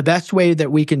 The best way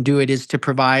that we can do it is to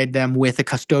provide them with a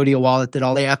custodial wallet that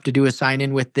all they have to do is sign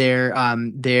in with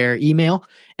their email,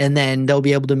 and then they'll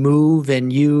be able to move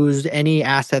and use any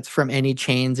assets from any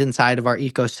chains inside of our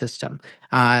ecosystem.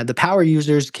 The power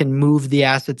users can move the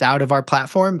assets out of our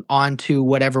platform onto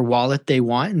whatever wallet they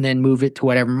want and then move it to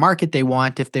whatever market they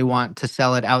want if they want to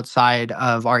sell it outside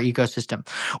of our ecosystem.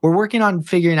 We're working on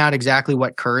figuring out exactly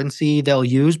what currency they'll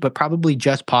use, but probably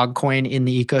just PogCoin in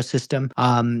the ecosystem.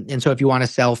 And so if you want to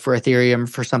sell for Ethereum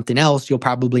for something else, you'll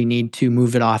probably need to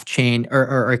move it off chain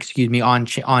or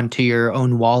onto your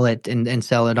own wallet and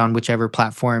sell it on whichever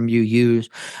platform you use.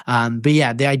 But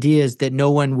yeah, the idea is that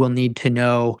no one will need to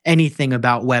know anything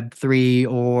about Web3,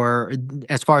 or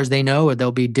as far as they know,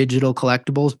 there'll be digital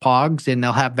collectibles, POGs, and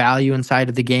they'll have value inside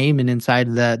of the game and inside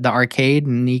of the arcade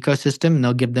and the ecosystem, and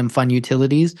they'll give them fun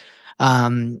utilities.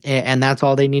 And that's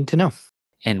all they need to know.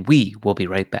 And we will be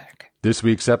right back. This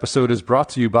week's episode is brought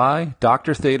to you by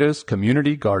Dr. Theta's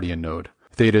Community Guardian Node.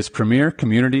 Theta's premier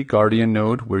community guardian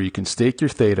node where you can stake your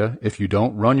Theta if you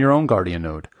don't run your own guardian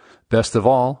node. Best of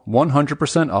all, 100%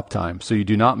 uptime so you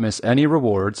do not miss any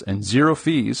rewards, and 0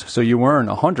 fees so you earn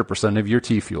 100% of your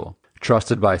T-Fuel.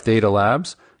 Trusted by Theta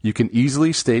Labs, you can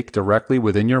easily stake directly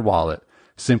within your wallet.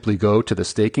 Simply go to the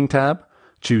staking tab,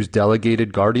 choose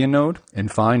Delegated Guardian Node, and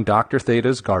find Dr.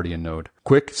 Theta's Guardian Node.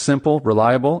 Quick, simple,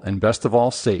 reliable, and best of all,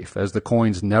 safe, as the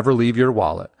coins never leave your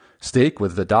wallet. Stake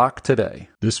with the doc today.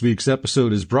 This week's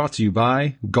episode is brought to you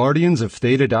by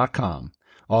GuardiansOfTheta.com,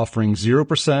 offering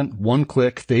 0%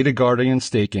 one-click Theta Guardian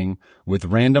staking with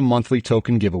random monthly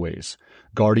token giveaways.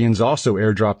 Guardians also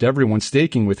airdropped everyone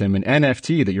staking with him an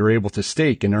NFT that you're able to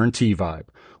stake and earn T-Vibe.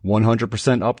 100%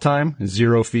 uptime,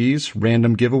 0 fees,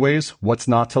 random giveaways, what's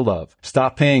not to love?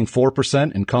 Stop paying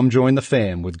 4% and come join the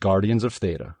fam with Guardians of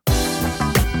Theta.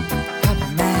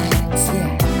 Papa Max,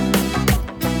 yeah.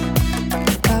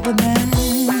 Papa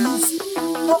Max.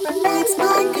 Papa Max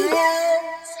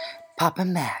Podcast. Papa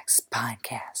Max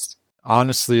Podcast.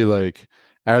 Honestly, like,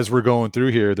 as we're going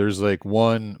through here, there's like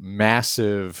one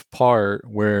massive part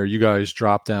where you guys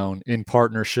drop down in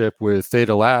partnership with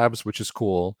Theta Labs, which is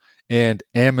cool, and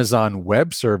Amazon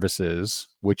Web Services,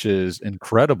 which is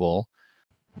incredible.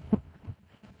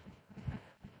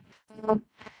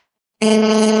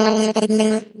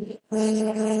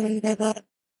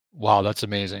 Wow, that's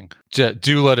amazing.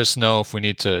 Do let us know if we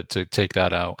need to take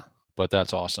that out, but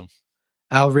that's awesome.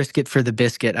 I'll risk it for the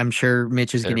biscuit. I'm sure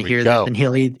Mitch is There going to we hear go. this, and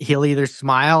he'll either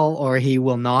smile or he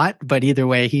will not. But either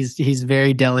way, he's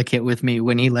very delicate with me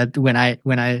when I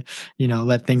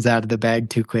let things out of the bag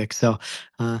too quick. So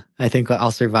I think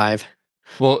I'll survive.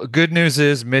 Well, good news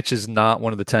is Mitch is not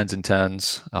one of the 10s and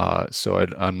 10s, so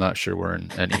I'm not sure we're in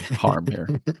any harm here.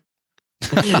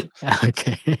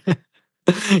 Okay.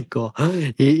 Cool.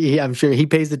 I'm sure he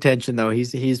pays attention though.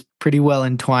 He's pretty well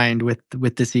entwined with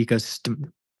this ecosystem,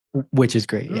 which is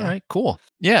great. Yeah. All right, cool.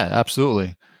 Yeah,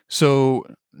 absolutely. So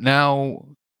now,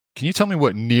 can you tell me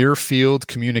what near field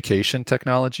communication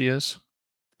technology is?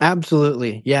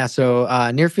 Absolutely. Yeah.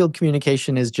 So near field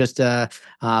communication is just a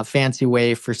fancy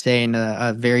way for saying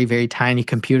a very, very tiny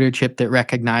computer chip that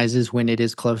recognizes when it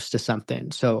is close to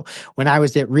something. So when I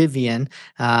was at Rivian,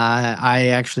 I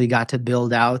actually got to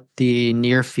build out the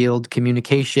near field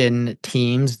communication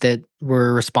teams that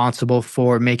were responsible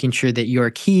for making sure that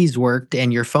your keys worked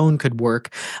and your phone could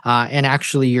work. And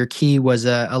actually your key was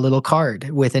a little card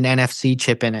with an NFC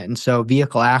chip in it. And so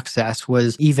vehicle access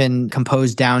was even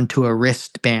composed down to a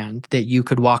wristband that you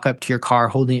could walk up to your car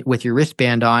holding it with your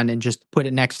wristband on and just put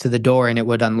it next to the door and it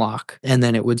would unlock and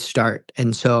then it would start.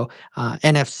 And so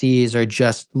NFCs are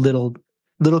just little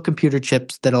computer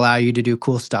chips that allow you to do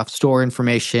cool stuff, store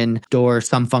information, store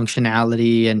some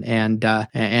functionality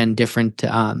and different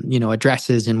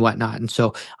addresses and whatnot. And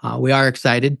so we are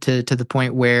excited to the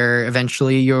point where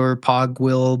eventually your POG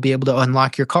will be able to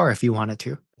unlock your car if you wanted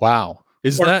to. Wow.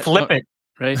 Or flip it,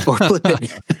 right? Or flip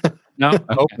it. No,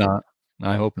 I hope not.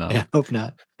 I hope not. Yeah, hope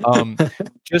not.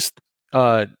 Just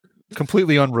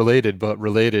completely unrelated, but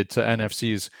related to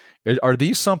NFCs. Are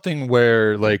these something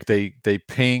where like they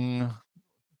ping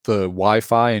the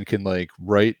Wi-Fi and can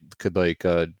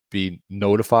be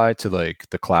notified to like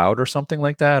the cloud or something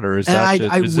like that, or is that?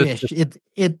 I wish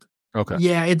it. Okay.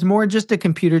 Yeah, it's more just a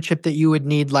computer chip that you would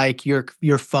need like your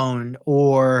phone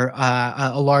or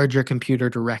a larger computer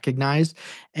to recognize.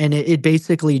 And it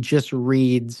basically just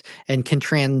reads and can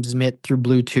transmit through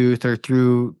Bluetooth or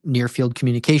through near field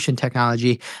communication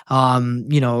technology,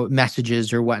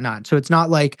 messages or whatnot. So it's not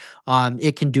like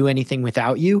it can do anything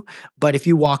without you. But if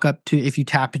you if you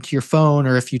tap into your phone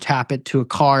or if you tap it to a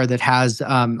car that has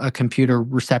a computer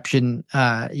reception,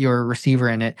 your receiver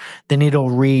in it, then it'll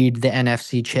read the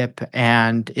NFC chip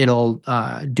and it'll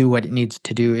do what it needs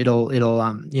to do. It'll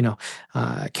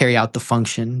carry out the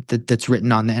function that's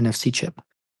written on the NFC chip.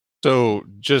 So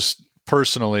just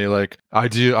personally, like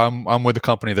I'm with a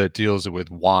company that deals with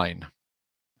wine,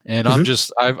 and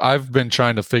I've been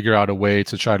trying to figure out a way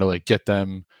to try to like get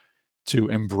them to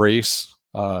embrace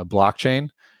blockchain.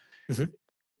 Mm-hmm.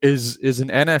 Is an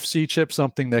NFC chip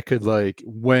something that could like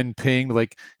when pinged,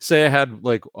 like say I had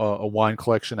like a wine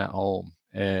collection at home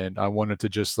and I wanted to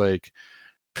just like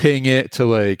ping it to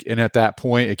like, and at that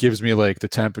point it gives me like the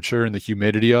temperature and the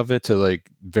humidity of it to like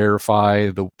verify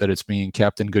that it's being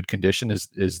kept in good condition.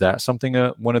 Is that something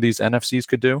one of these NFCs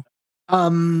could do?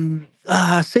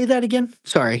 Say that again.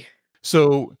 Sorry.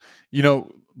 So,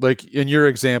 like in your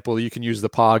example, you can use the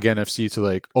POG NFC to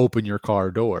like open your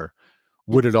car door.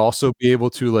 Would it also be able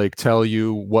to like tell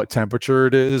you what temperature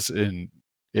it is and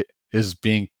it is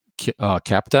being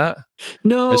kept at? It's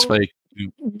No. like,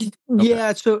 okay.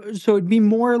 Yeah, so it'd be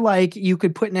more like you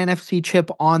could put an NFC chip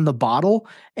on the bottle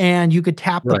and you could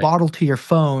tap the Right. bottle to your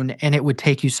phone and it would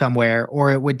take you somewhere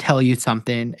or it would tell you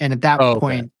something. And at that Oh, okay.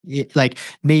 point, like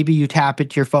maybe you tap it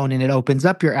to your phone and it opens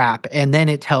up your app and then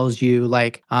it tells you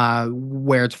like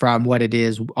where it's from, what it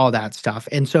is, all that stuff.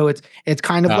 And so it's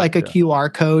kind of like a Gotcha.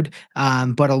 QR code,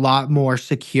 but a lot more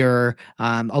secure,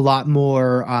 a lot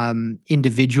more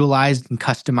individualized and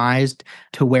customized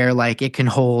to where like it could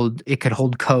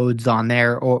hold codes on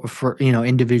there or for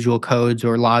individual codes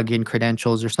or login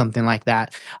credentials or something like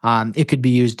that. It could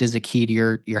be used as a key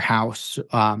to your house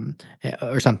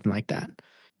or something like that.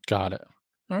 Got it.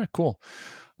 All right, cool.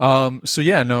 So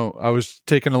yeah, no, I was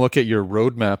taking a look at your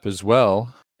roadmap as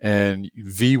well, and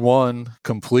V1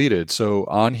 completed. So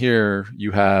on here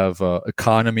you have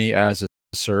economy as a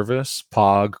service,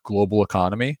 POG global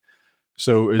economy.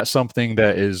 So is that something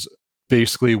that is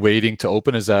basically waiting to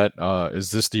open? Is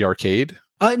this the arcade?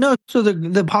 No, so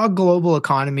the POG global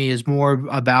economy is more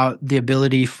about the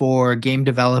ability for game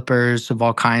developers of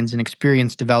all kinds and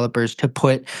experienced developers to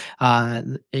put,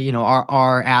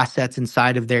 our assets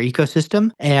inside of their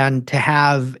ecosystem and to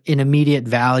have an immediate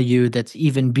value that's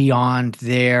even beyond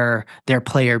their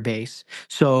player base.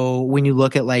 So when you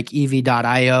look at like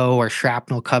EV.io or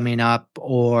Shrapnel coming up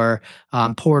or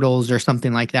Portals or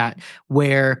something like that,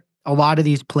 where a lot of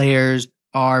these players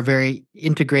are very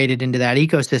integrated into that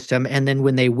ecosystem. And then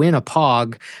when they win a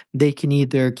POG, they can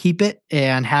either keep it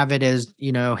and have it as,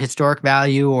 historic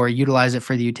value or utilize it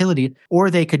for the utility,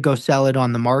 or they could go sell it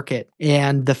on the market.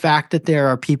 And the fact that there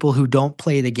are people who don't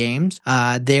play the games,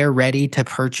 they're ready to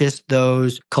purchase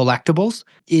those collectibles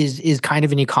is kind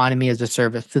of an economy as a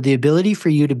service. So the ability for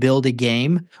you to build a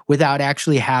game without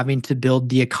actually having to build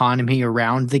the economy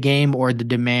around the game or the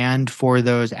demand for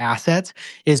those assets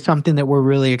is something that we're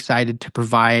really excited to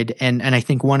provide. And I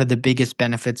think one of the biggest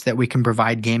benefits that we can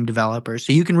provide game developers.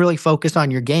 So you can really focus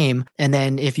on your game. And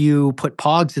then if you put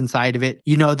POGs inside of it,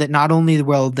 you know that not only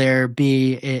will there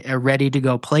be a ready to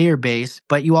go player base,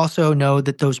 but you also know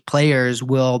that those players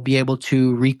will be able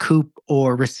to recoup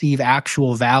or receive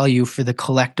actual value for the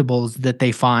collectibles that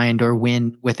they find or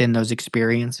win within those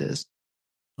experiences.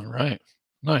 All right.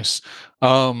 Nice.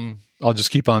 I'll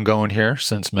just keep on going here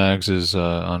since Mags is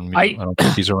on mute. I don't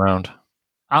think he's around.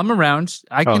 I'm around.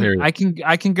 I Oh, can here you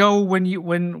I can go when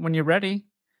you're ready.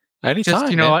 Anytime.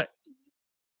 Just man.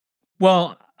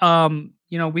 well,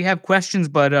 we have questions,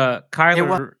 but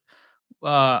Kyler,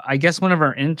 I guess one of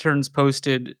our interns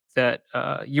posted that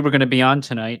you were going to be on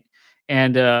tonight,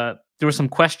 and there were some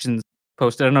questions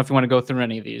posted. I don't know if you want to go through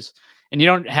any of these, and you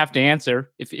don't have to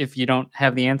answer if you don't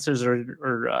have the answers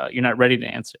or you're not ready to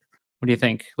answer. What do you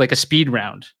think? Like a speed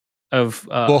round of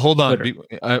Well, hold on.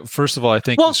 Twitter. First of all, I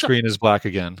think the screen is black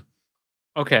again.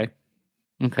 Okay.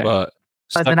 But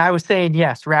then I was saying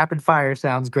yes, rapid fire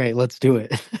sounds great. Let's do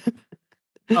it.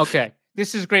 Okay.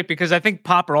 This is great because I think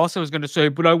Popper also is going to say,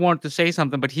 but I wanted to say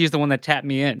something, but he's the one that tapped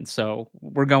me in, so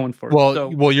we're going for it.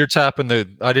 Well, you're tapping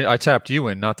I tapped you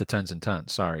in, not the 10s and 10s.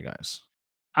 Sorry, guys.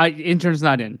 Intern's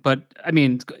not in, but I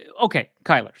mean, okay,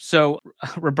 Kyler. So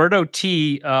Roberto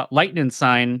T. Lightning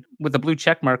sign with the blue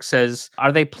check mark says,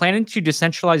 "Are they planning to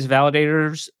decentralize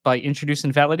validators by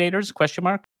introducing validators?" ?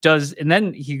 And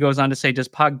then he goes on to say, "Does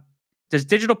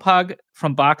digital POG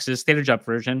from boxes, Theta Jump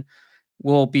version,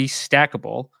 will be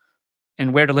stackable?"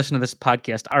 And where to listen to this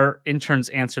podcast. Our interns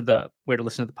answered the where to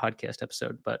listen to the podcast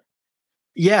episode, but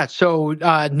Yeah, so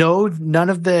no, none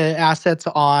of the assets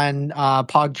on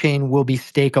PogChain will be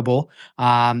stakeable.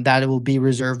 That will be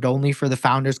reserved only for the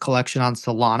Founders Collection on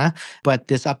Solana. But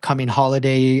this upcoming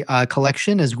holiday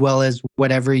collection, as well as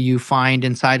whatever you find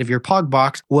inside of your Pog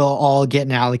box, will all get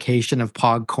an allocation of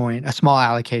Pog coin, a small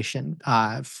allocation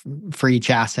for each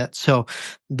asset. So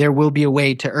there will be a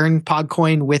way to earn Pog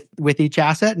coin with each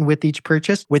asset and with each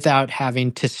purchase without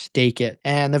having to stake it.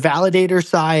 And the validator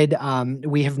side,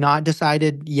 we have not decided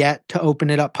yet to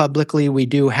open it up publicly. We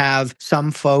do have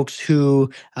some folks who,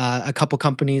 a couple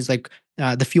companies like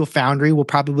the Fuel Foundry will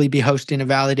probably be hosting a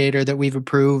validator that we've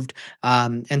approved.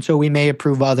 And so we may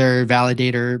approve other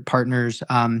validator partners,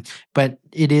 but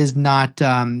it is not,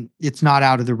 it's not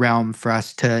out of the realm for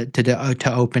us to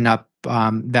open up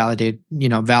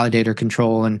validator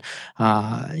control and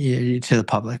to the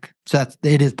public. So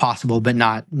it is possible, but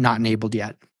not enabled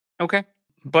yet. Okay.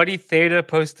 Buddy Theta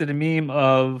posted a meme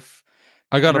of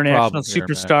I got international a problem here,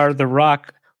 superstar Max. The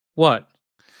Rock. What?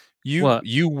 What?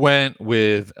 You went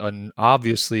with an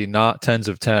obviously not tens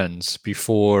of tens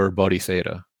before Buddy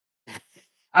Theta.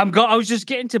 I was just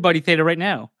getting to Buddy Theta right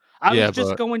now. I Yeah, was just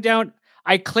but- going down.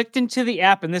 I clicked into the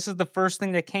app, and this is the first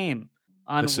thing that came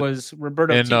on Listen, was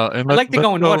Roberto And T. and I let's, like to let's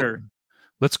go in order.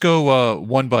 Let's go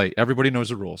one bite. Everybody knows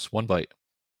the rules. One bite.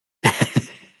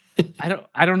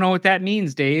 I don't know what that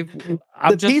means, Dave.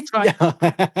 I'm just trying.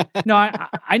 No,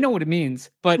 I know what it means,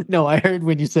 but No, I heard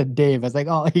when you said Dave. I was like,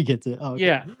 oh, he gets it. Oh, okay.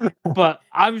 yeah, but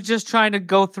I was just trying to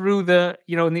go through the,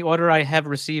 in the order I have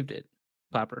received it,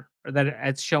 Popper, or that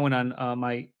it's showing on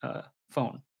my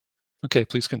phone. Okay,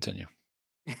 please continue.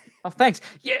 Oh, thanks.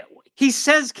 Yeah, he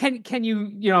says, can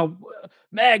you,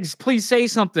 Mags, please say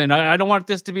something. I don't want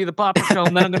this to be the Popper show,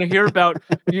 and then I'm going to hear about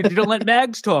you don't let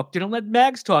Mags talk. You don't let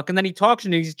Mags talk, and then he talks,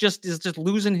 and is just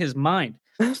losing his mind,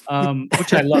 which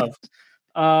I love.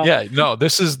 Yeah, no,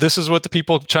 this is what the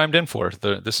people chimed in for.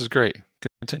 This is great.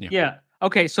 Continue. Yeah.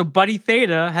 Okay. So Buddy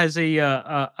Theta has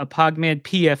a POG Mag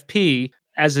PFP,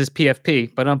 as is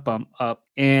PFP, but up,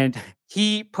 and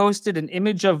he posted an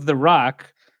image of The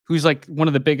Rock, who's like one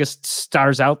of the biggest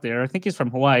stars out there. I think he's from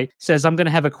Hawaii. Says, "I'm going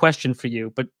to have a question for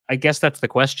you," but I guess that's the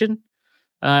question.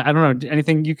 I don't know.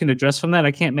 Anything you can address from that?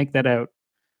 I can't make that out.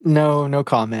 No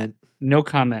comment. No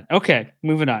comment. Okay,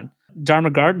 moving on. Dharma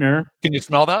Gardner. Can you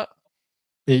smell that?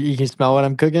 You can smell what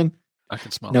I'm cooking? I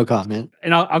can smell. No comment.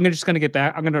 And I'm just going to get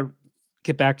back. I'm going to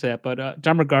get back to that. But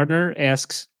Dharma Gardner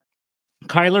asks,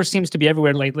 Kyler seems to be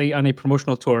everywhere lately on a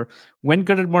promotional tour. When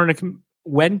Good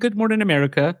Morning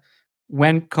America,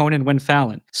 when Conan, when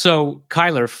Fallon. So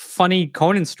Kyler, funny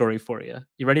Conan story for you.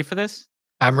 You ready for this?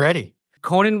 I'm ready.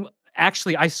 Conan,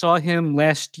 actually, I saw him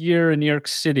last year in New York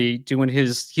City doing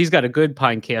he's got a good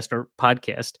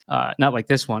podcast, not like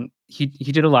this one. He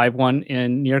did a live one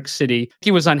in New York City.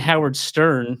 He was on Howard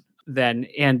Stern then.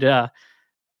 And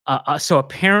so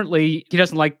apparently he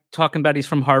doesn't like talking about he's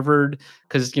from Harvard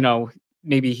because,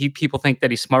 maybe people think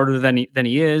that he's smarter than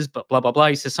he is, but blah, blah, blah.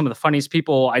 He says some of the funniest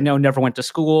people I know never went to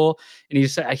school. And he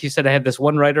said, I had this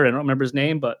one writer, I don't remember his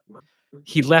name, but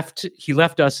he left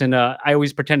us. And I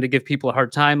always pretend to give people a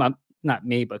hard time. I'm not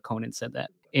me, but Conan said that.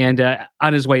 And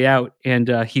on his way out, and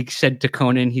he said to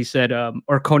Conan,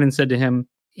 or Conan said to him,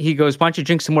 he goes, "Why don't you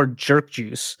drink some more jerk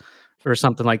juice?" or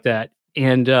something like that.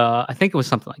 And I think it was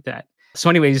something like that. So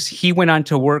anyways, he went on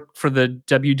to work for the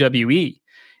WWE.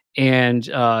 And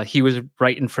he was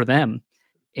writing for them.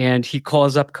 And he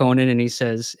calls up Conan and he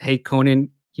says, "Hey, Conan,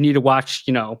 you need to watch,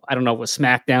 I don't know, with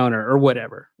SmackDown or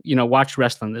whatever, watch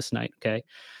wrestling this night." Okay.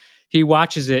 He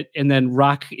watches it, and then The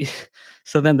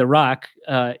Rock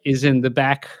is in the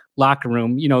back locker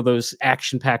room, those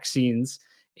action-packed scenes.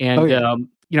 And,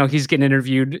 he's getting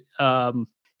interviewed.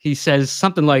 He says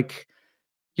something like,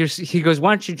 he goes,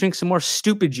 "Why don't you drink some more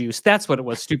stupid juice?" That's what it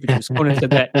was, stupid juice. Conan said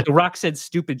that. The Rock said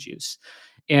stupid juice.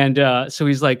 And so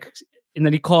he's like, and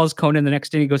then he calls Conan the next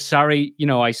day. And he goes, "Sorry,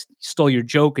 I stole your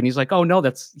joke." And he's like, "Oh no,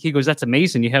 that's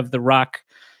amazing. You have The Rock,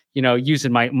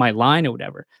 using my line or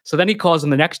whatever." So then he calls him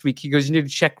the next week. He goes, "You need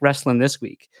to check wrestling this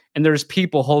week." And there's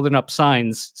people holding up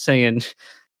signs saying,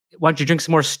 "Why don't you drink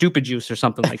some more stupid juice?" or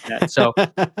something like that. So,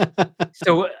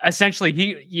 so essentially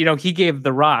he gave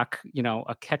The Rock,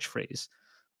 a catchphrase.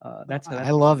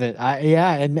 I love it.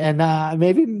 And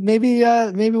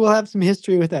maybe we'll have some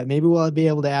history with that. Maybe we'll be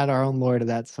able to add our own lore to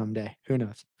that someday. Who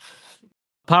knows?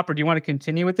 Popper, do you want to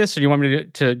continue with this, or do you want me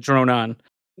to drone on?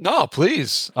 No,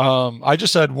 please. I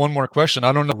just had one more question.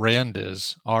 I don't know what RAND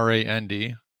is.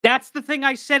 RAND. That's the thing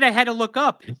I said I had to look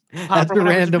up. That's the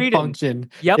random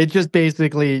function. Yep. It just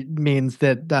basically means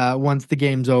that once the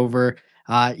game's over,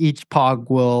 each POG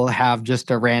will have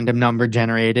just a random number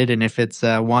generated, and if it's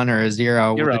a 1 or a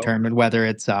 0, will determine whether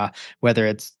it's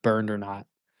burned or not.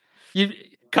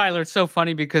 Kyler, it's so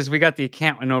funny because we got the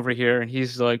accountant over here, and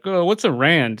he's like, "Oh, what's a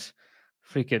rand?"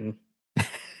 Freaking.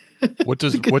 What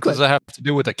does that have to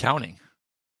do with accounting?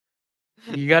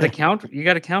 You got to count. You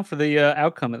got to count for the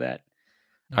outcome of that.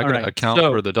 I got to account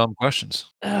for the dumb questions.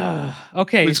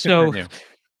 Okay, Please continue.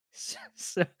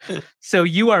 So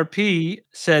URP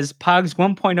says POGS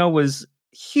 1.0 was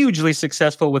hugely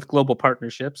successful with global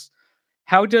partnerships.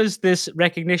 How does this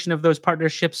recognition of those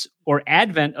partnerships or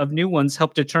advent of new ones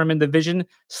help determine the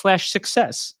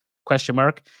vision/success? ?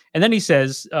 And then he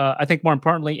says, I think more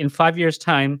importantly, in 5 years'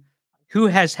 time, who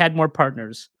has had more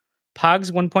partners?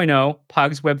 POGS 1.0,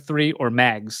 POGS Web 3, or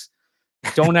MAGs?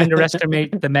 Don't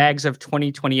underestimate the MAGs of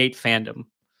 2028 fandom.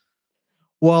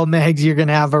 Well, Megs, you're going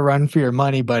to have a run for your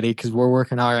money, buddy, because we're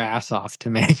working our ass off to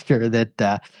make sure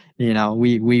that,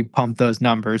 we pump those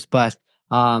numbers. But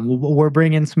we're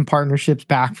bringing some partnerships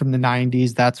back from the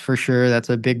 90s. That's for sure. That's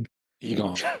a big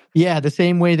Yeah, the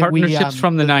same way that Partnerships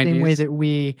from the same way 90s. that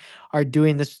we are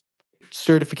doing this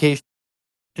certification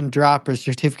drop or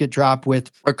certificate drop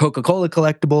with our Coca-Cola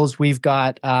collectibles. We've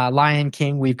got Lion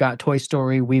King, we've got Toy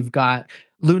Story, we've got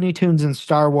Looney Tunes and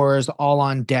Star Wars all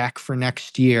on deck for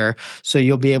next year. So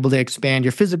you'll be able to expand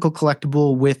your physical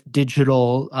collectible with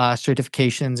digital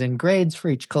certifications and grades for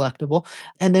each collectible,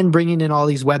 and then bringing in all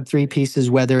these Web3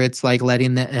 pieces, whether it's like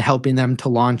helping them to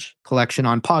launch collection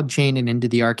on PogChain and into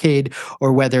the arcade,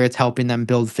 or whether it's helping them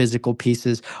build physical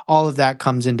pieces. All of that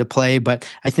comes into play. But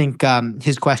I think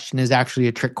his question is actually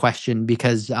a trick question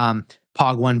because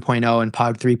POG 1.0 and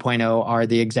POG 3.0 are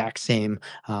the exact same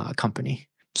company.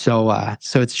 So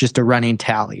it's just a running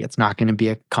tally. It's not going to be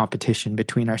a competition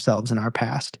between ourselves and our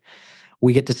past.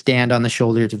 We get to stand on the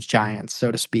shoulders of giants,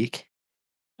 so to speak.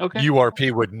 Okay.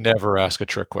 URP would never ask a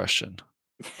trick question.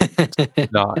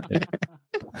 Not.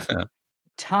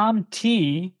 Tom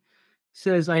T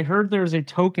says, I heard there's a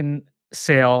token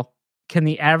sale. Can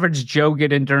the average Joe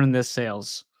get in during this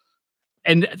sales?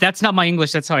 And that's not my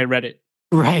English. That's how I read it.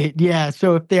 Right. Yeah.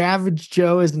 So if the average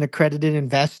Joe is an accredited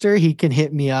investor, he can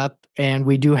hit me up. And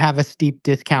we do have a steep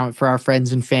discount for our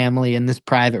friends and family in this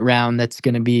private round that's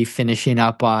going to be finishing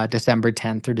up December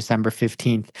 10th or December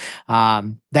 15th.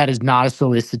 That is not a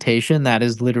solicitation. That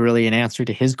is literally an answer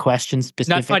to his question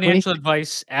specifically. Not financial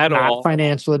advice at all. Not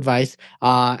financial advice.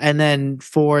 And then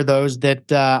for those that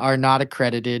are not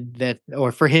accredited,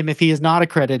 or for him, if he is not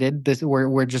accredited,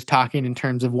 we're just talking in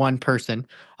terms of one person.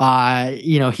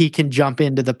 He can jump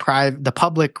into the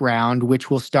public round, which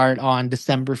will start on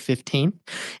December 15th.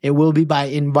 It will be by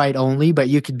invite only, but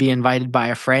you could be invited by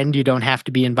a friend. You don't have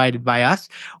to be invited by us.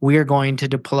 We are going to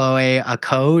deploy a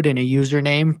code and a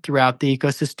username throughout the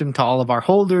ecosystem to all of our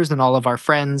holders and all of our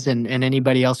friends and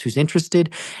anybody else who's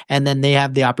interested. And then they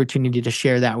have the opportunity to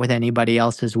share that with anybody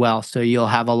else as well. So you'll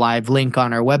have a live link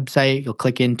on our website. You'll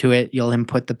click into it. You'll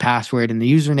input the password and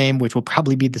the username, which will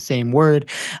probably be the same word.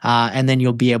 And then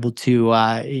you'll be able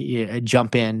to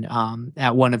jump in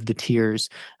at one of the tiers.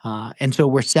 And so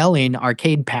we're selling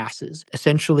arcade passes.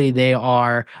 Essentially, they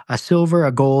are a silver,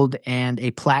 a gold, and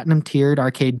a platinum tiered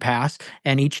arcade pass.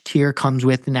 And each tier comes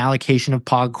with an allocation of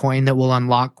POG coin that will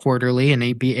unlock quarterly and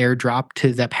be airdropped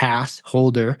to the pass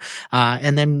holder.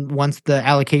 And then once the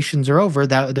allocations are over,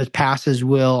 the passes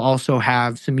will also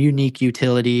have some unique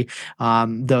utility,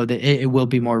 though it will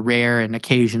be more rare and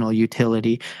occasional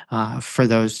utility for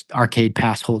those arcade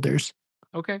pass holders.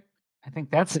 Okay. I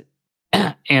think that's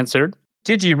answered.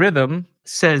 DigiRhythm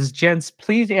says, gents,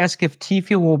 please ask if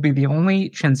T-Fuel will be the only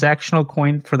transactional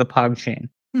coin for the POG chain.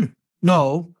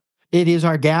 No, it is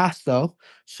our gas though.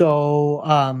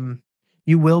 So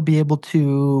you will be able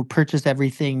to purchase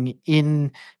everything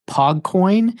in POG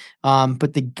coin,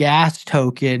 but the gas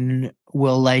token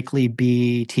will likely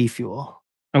be T-Fuel.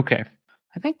 Okay.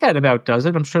 I think that about does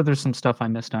it. I'm sure there's some stuff I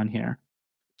missed on here.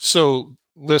 So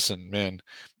listen, man,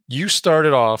 you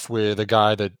started off with a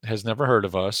guy that has never heard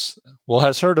of us. Well,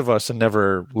 has heard of us and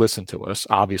never listened to us.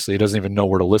 Obviously, he doesn't even know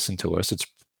where to listen to us. It's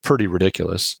pretty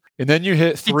ridiculous. And then you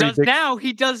hit three.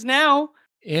 He does now.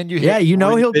 And you Yeah, hit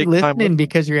he'll be listening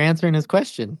because you're answering his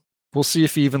question. We'll see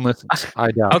if he even listens.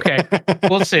 I doubt. Okay,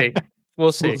 we'll see.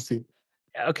 We'll see.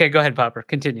 Okay, go ahead, Popper.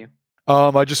 Continue.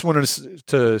 I just wanted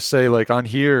to say, like on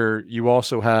here, you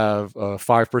also have a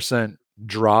 5%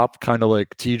 drop, kind of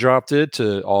like T-Drop did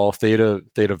to all theta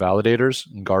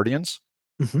validators and guardians.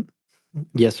 Mm-hmm.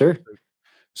 Yes, sir.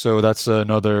 So that's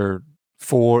another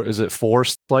 4. Is it 4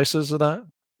 slices of that?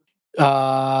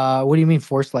 What do you mean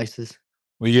 4 slices?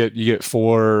 Well, you get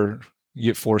 4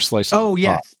 slices. Oh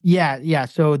yes, yeah.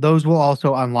 So those will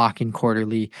also unlock in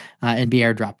quarterly and be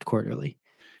airdropped quarterly.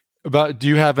 Do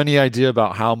you have any idea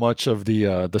about how much of the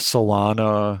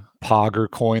Solana Pogger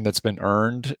coin that's been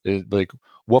earned? Like,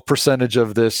 what percentage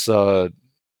of this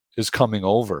is coming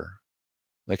over?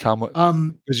 Like how much?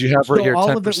 Because you have right here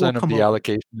 10% of the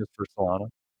allocation is for Solana.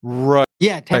 Right.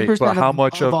 Yeah, 10%. But how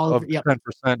much of 10%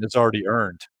 10% is already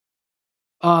earned?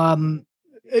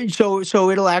 So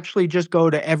it'll actually just go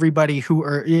to everybody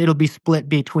it'll be split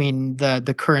between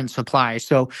the current supply.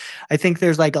 So I think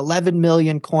there's like 11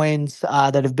 million coins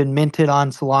that have been minted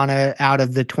on Solana out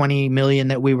of the 20 million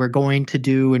that we were going to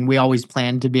do, and we always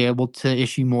planned to be able to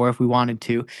issue more if we wanted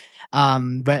to.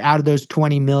 But out of those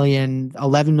 20 million,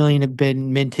 11 million have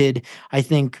been minted. I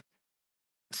think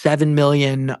 7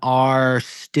 million are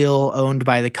still owned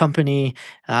by the company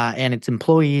and its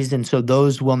employees, and so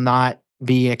those will not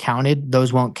be accounted.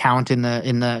 Those won't count in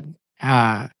the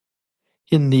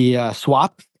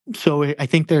swap. So I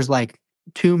think there's like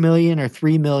 2 million or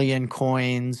 3 million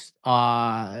coins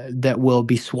that will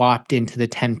be swapped into the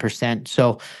 10%.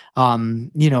 So,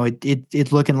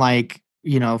 it's looking like,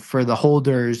 for the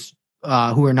holders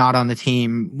who are not on the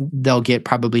team, they'll get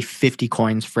probably 50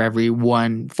 coins for every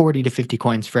one, 40 to 50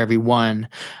 coins for every one.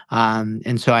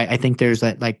 And so I think there's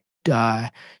like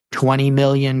 20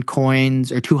 million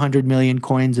coins or 200 million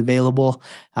coins available.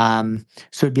 So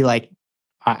it'd be like,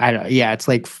 I don't, yeah, it's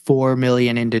like 4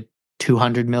 million into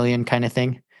 200 million kind of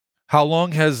thing. How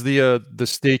long has the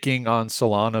staking on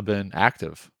Solana been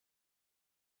active?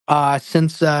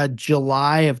 Since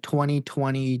July of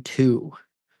 2022,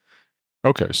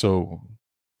 Okay, so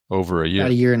over a about year. a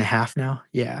year and a half now.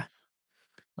 Yeah.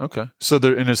 Okay, so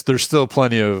there's still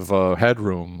plenty of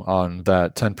headroom on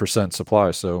that 10%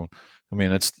 supply. So, I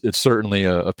mean, it's certainly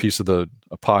a piece of a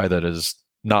pie that is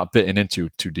not bitten into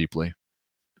too deeply.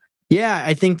 Yeah,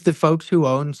 I think the folks who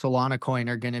own Solana coin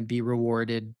are going to be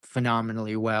rewarded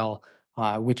phenomenally well,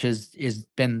 which is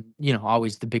been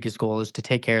always the biggest goal, is to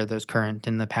take care of those current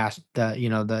and the past,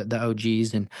 the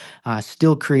OGs, and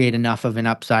still create enough of an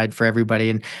upside for everybody.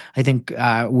 And I think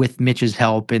with Mitch's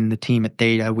help and the team at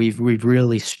Theta, we've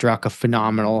really struck a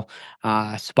phenomenal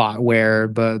spot where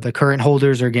the current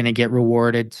holders are going to get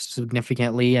rewarded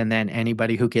significantly, and then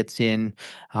anybody who gets in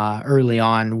early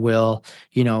on will,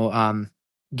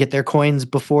 get their coins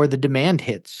before the demand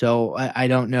hits. So I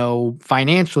don't know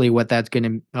financially what that's going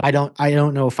to. I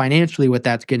don't know financially what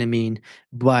that's going to mean,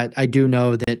 but I do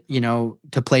know that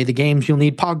to play the games you'll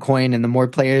need POG coin, and the more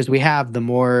players we have, the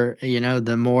more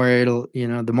the more it'll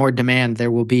the more demand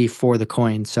there will be for the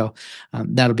coin. So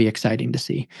that'll be exciting to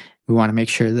see. We want to make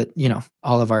sure that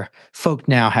all of our folk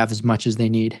now have as much as they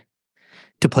need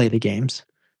to play the games.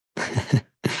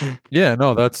 Yeah,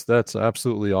 no, that's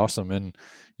absolutely awesome, and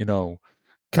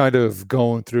kind of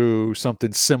going through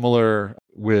something similar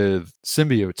with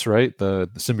symbiotes, right? The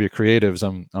symbiote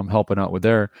creatives I'm helping out with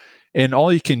there. And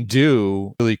all you can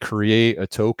do really create a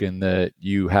token that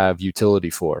you have utility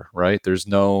for, right? There's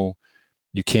no,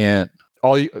 you can't,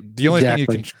 the only thing you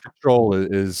can control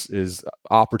is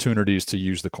opportunities to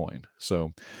use the coin.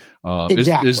 So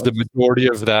is the majority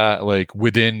of that like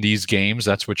within these games,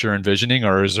 that's what you're envisioning,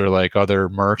 or is there like other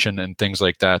merch and things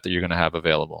like that you're going to have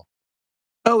available?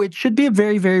 Oh, it should be a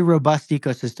very, very robust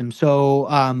ecosystem. So,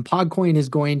 PodCoin is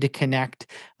going to connect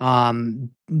it's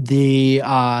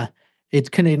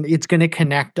gonna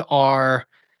connect our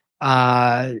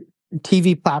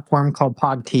TV platform called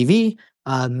POG TV,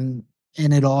 and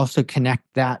it'll also connect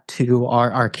that to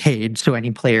our arcade. So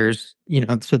any players,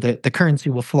 so the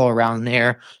currency will flow around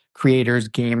there, creators,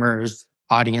 gamers,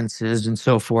 audiences, and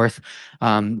so forth.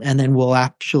 And then we'll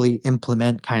actually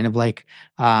implement kind of like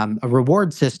a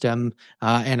reward system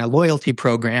and a loyalty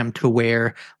program to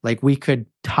where like we could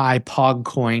tie POG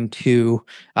coin to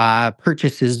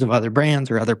purchases of other brands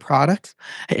or other products.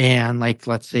 And like,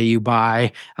 let's say you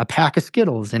buy a pack of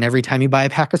Skittles, and every time you buy a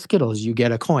pack of Skittles, you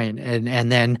get a coin.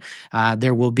 And then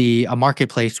there will be a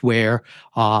marketplace where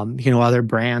other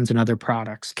brands and other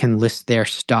products can list their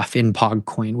stuff in POG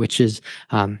coin, which is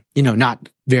not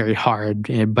very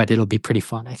hard, but it'll be pretty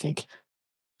fun, I think.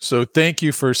 So thank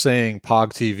you for saying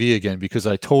POG TV again, because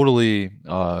I totally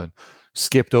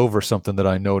skipped over something that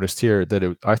I noticed here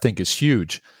that I think is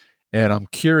huge. And I'm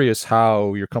curious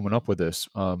how you're coming up with this.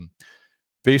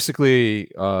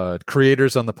 Basically,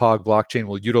 creators on the POG blockchain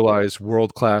will utilize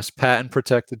world-class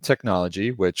patent-protected technology,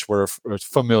 which we're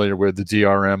familiar with, the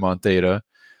DRM on Theta,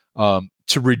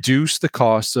 to reduce the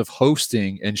cost of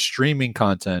hosting and streaming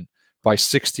content by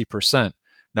 60%.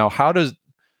 Now, how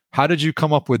did you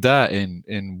come up with that,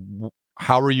 and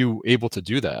how are you able to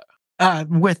do that?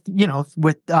 With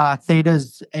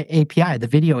Theta's API, the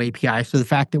video API. So the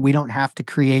fact that we don't have to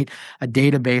create a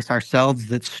database ourselves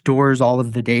that stores all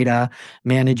of the data,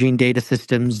 managing data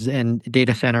systems and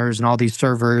data centers and all these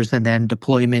servers, and then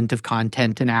deployment of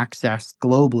content and access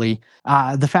globally.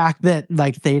 The fact that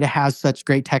like Theta has such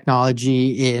great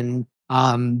technology in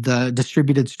the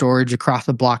distributed storage across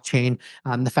a blockchain,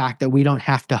 the fact that we don't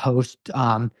have to host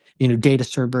data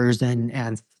servers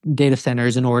and data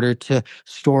centers in order to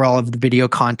store all of the video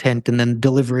content, and then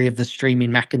delivery of the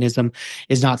streaming mechanism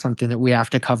is not something that we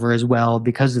have to cover as well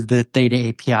because of the Theta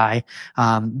API.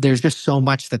 There's just so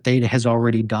much that Theta has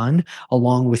already done,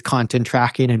 along with content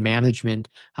tracking and management.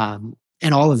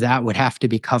 And all of that would have to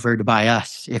be covered by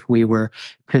us if we were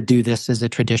to do this as a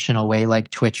traditional way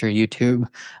like Twitch or YouTube.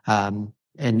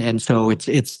 And so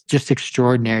it's just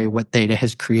extraordinary what Theta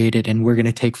has created, and we're going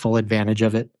to take full advantage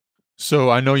of it.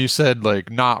 So I know you said like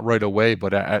not right away,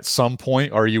 but at some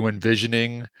point, are you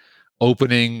envisioning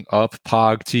opening up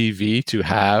POG TV to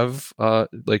have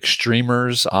like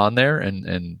streamers on there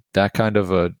and that kind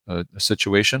of a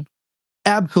situation?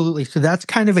 Absolutely. So that's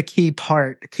kind of a key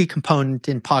component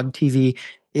in POG TV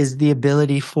is the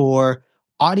ability for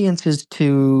audiences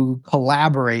to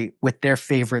collaborate with their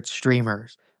favorite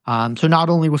streamers. So not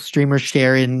only will streamers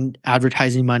share in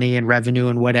advertising money and revenue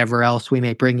and whatever else we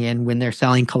may bring in when they're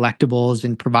selling collectibles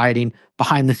and providing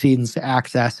behind the scenes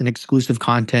access and exclusive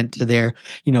content to their,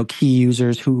 key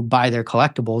users who buy their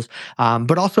collectibles.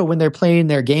 But also when they're playing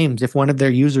their games, if one of their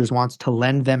users wants to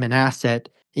lend them an asset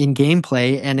in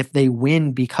gameplay, and if they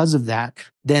win because of that,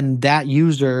 then that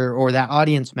user or that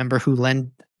audience member who lent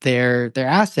their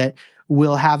asset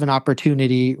will have an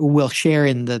opportunity, will share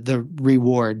in the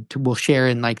reward, will share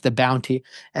in like the bounty.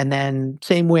 And then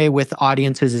same way with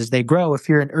audiences as they grow, if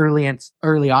you're an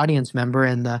early audience member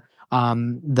and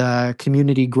the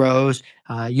community grows,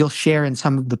 you'll share in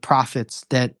some of the profits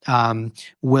that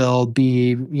will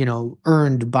be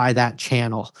earned by that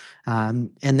channel. And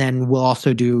then we'll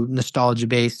also do nostalgia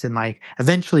based and like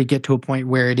eventually get to a point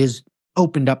where it is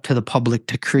opened up to the public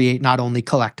to create not only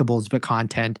collectibles but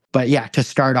content. But yeah, to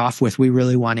start off with, we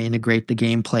really want to integrate the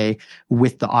gameplay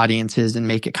with the audiences and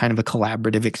make it kind of a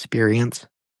collaborative experience.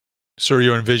 So are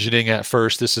you envisioning at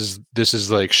first this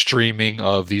is like streaming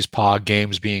of these POG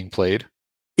games being played?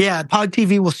 Yeah, POG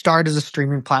TV will start as a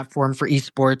streaming platform for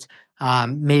esports.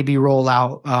 Maybe roll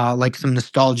out like some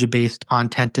nostalgia-based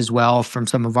content as well from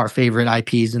some of our favorite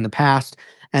IPs in the past.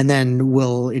 And then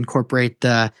we'll incorporate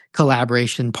the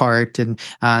collaboration part. And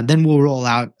then we'll roll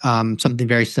out something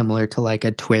very similar to like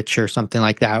a Twitch or something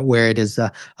like that, where it is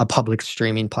a public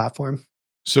streaming platform.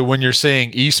 So when you're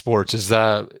saying esports, is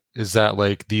that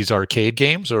like these arcade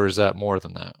games, or is that more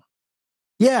than that?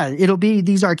 Yeah, it'll be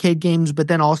these arcade games, but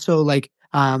then also like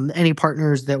any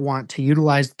partners that want to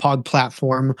utilize the POG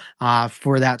platform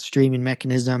for that streaming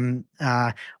mechanism,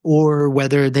 or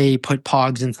whether they put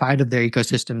POGs inside of their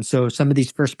ecosystem. So some of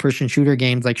these first-person shooter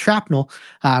games like Shrapnel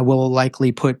will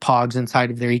likely put POGs inside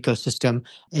of their ecosystem,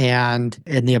 and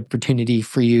the opportunity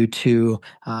for you to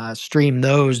stream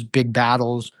those big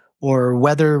battles. Or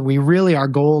whether we really, our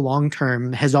goal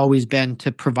long-term has always been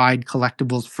to provide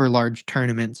collectibles for large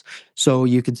tournaments. So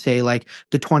you could say like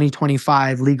the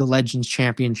 2025 League of Legends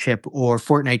Championship or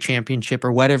Fortnite Championship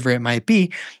or whatever it might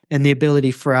be, and the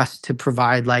ability for us to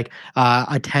provide like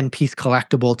a 10-piece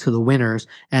collectible to the winners.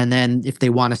 And then if they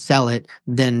want to sell it,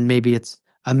 then maybe it's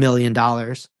 $1 million.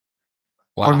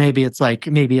 Wow. Or maybe it's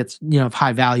of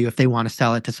high value if they want to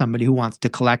sell it to somebody who wants to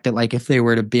collect it, like if they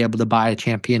were to be able to buy a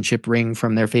championship ring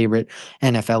from their favorite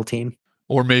NFL team.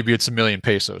 Or maybe it's 1 million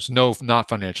pesos. No, not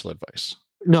financial advice.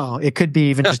 No, it could be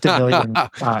even just 1 million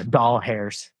doll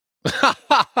hairs.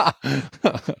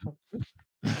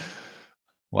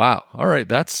 Wow. All right.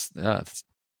 That's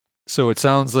so it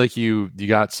sounds like you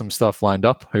got some stuff lined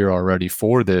up here already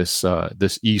for this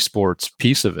esports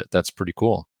piece of it. That's pretty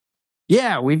cool.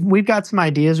 Yeah, we've got some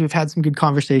ideas. We've had some good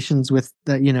conversations with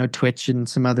Twitch and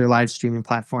some other live streaming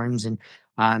platforms. And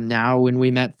now when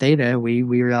we met Theta, we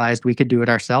realized we could do it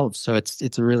ourselves. So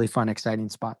it's a really fun, exciting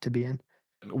spot to be in.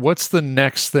 What's the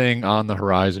next thing on the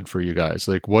horizon for you guys?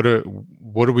 Like what are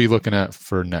we looking at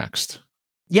for next?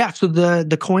 Yeah, so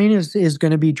the coin is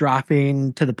going to be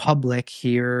dropping to the public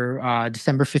here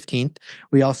December 15th.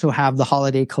 We also have the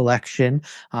holiday collection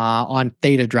on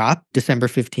Theta drop December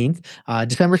 15th.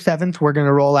 December 7th, we're going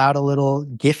to roll out a little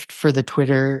gift for the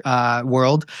Twitter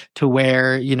world to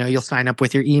where, you'll sign up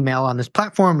with your email on this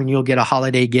platform and you'll get a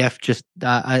holiday gift, just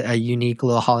a unique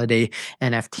little holiday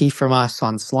NFT from us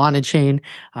on Solana chain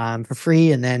for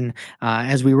free. And then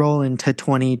as we roll into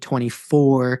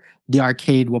 2024, the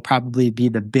arcade will probably be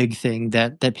the big thing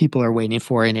that people are waiting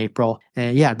for in April.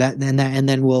 And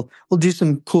then we'll do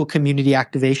some cool community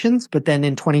activations. But then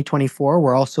in 2024,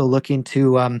 we're also looking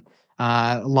to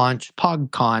launch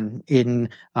PogCon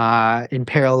in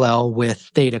parallel with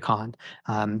ThetaCon,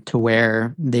 to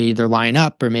where they either line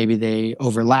up or maybe they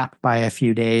overlap by a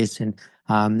few days, and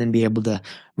then be able to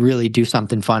really do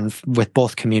something fun with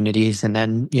both communities, and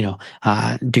then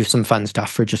do some fun stuff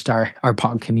for just our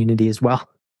POG community as well.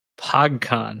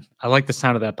 PogCon. I like the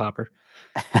sound of that, Popper.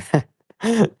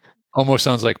 Almost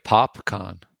sounds like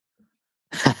PopCon.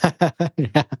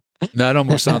 Yeah. That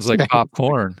almost sounds like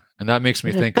popcorn, and that makes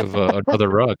me think of another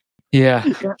rug. Yeah.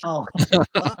 Oh.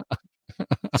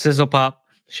 Sizzle Pop.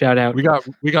 Shout out.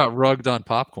 We got rugged on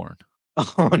popcorn.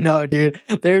 Oh no, dude!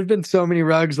 There's been so many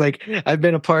rugs. Like I've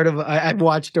been a part of. I've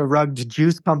watched a rugged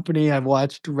juice company. I've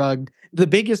watched rugged. The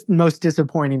biggest, most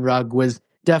disappointing rug was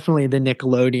definitely the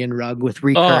Nickelodeon rug with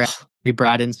Recur. He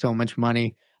brought in so much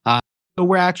money. So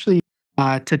we're actually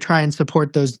to try and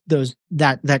support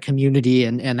that community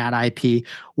and that IP,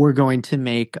 we're going to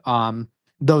make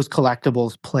those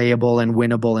collectibles playable and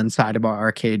winnable inside of our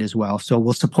arcade as well. So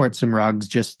we'll support some rugs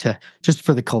just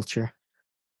for the culture.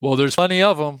 Well, there's plenty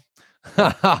of them.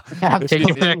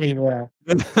 Absolutely. Yeah.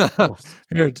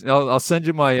 Here, I'll send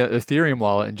you my Ethereum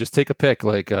wallet and just take a pic.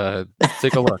 Like,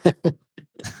 take a look.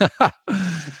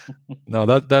 No,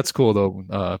 that's cool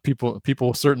though.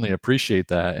 People certainly appreciate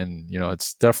that, and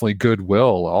it's definitely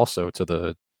goodwill also to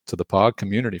the POG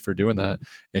community for doing that.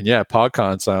 And yeah,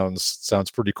 PogCon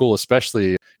sounds pretty cool,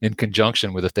 especially in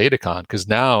conjunction with a ThetaCon, because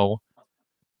now,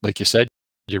 like you said,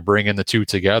 you're bringing the two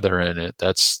together, and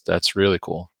that's really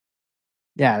cool.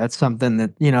 Yeah, that's something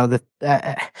that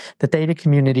the Theta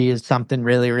community is something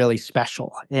really, really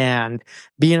special. And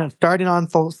starting on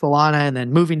Solana and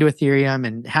then moving to Ethereum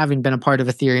and having been a part of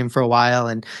Ethereum for a while,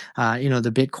 and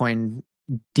the Bitcoin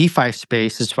DeFi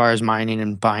space as far as mining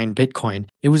and buying Bitcoin,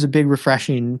 it was a big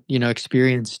refreshing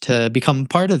experience to become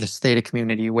part of this Theta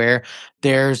community where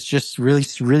there's just really,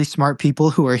 really smart people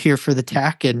who are here for the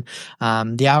tech, and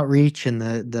the outreach and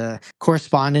the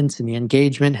correspondence and the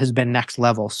engagement has been next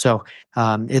level. So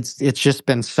it's just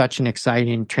been such an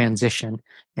exciting transition,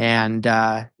 and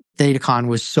ThetaCon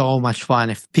was so much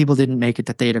fun. If people didn't make it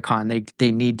to ThetaCon,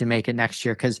 they need to make it next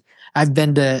year, because I've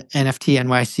been to NFT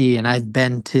NYC and I've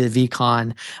been to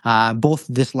VCon both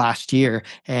this last year,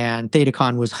 and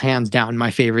ThetaCon was hands down my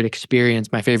favorite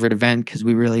experience, my favorite event, because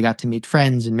we really got to meet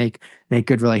friends and make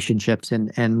good relationships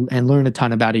and learn a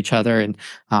ton about each other. And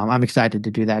I'm excited to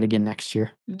do that again next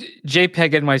year.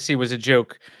 JPEG NYC was a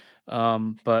joke,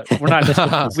 but we're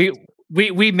not.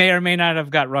 we may or may not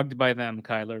have got rugged by them,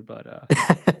 Kyler, but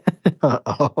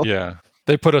yeah,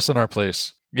 they put us in our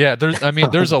place. Yeah,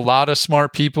 there's a lot of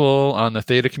smart people on the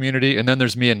Theta community, and then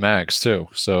there's me and Mags too.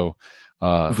 So, hey,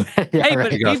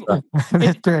 but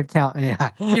Mr. Accountant, yeah.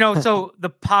 So the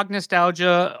POG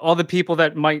nostalgia, all the people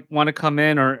that might want to come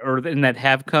in or that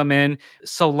have come in,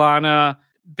 Solana,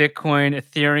 Bitcoin,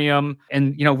 Ethereum,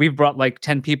 and we've brought like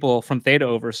 10 people from Theta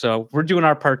over, so we're doing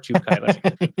our part too, Kyler.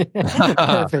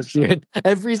 Perfect, dude.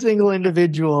 Every single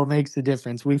individual makes a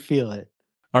difference. We feel it.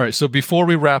 All right, so before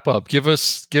we wrap up, give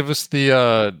us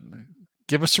a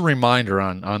reminder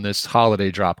on this holiday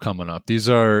drop coming up. These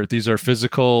are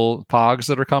physical POGs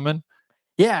that are coming.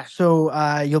 Yeah, so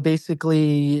you'll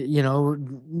basically,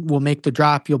 we'll make the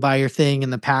drop, you'll buy your thing,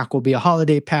 and the pack will be a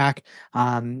holiday pack.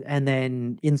 And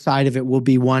then inside of it will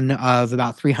be one of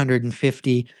about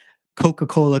 350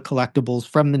 Coca-Cola collectibles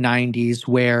from the 90s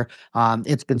where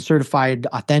it's been certified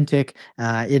authentic.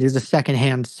 It is a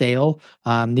secondhand sale.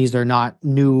 These are not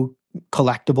new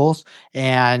collectibles,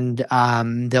 and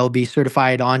they'll be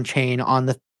certified on chain on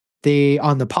the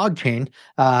POG chain,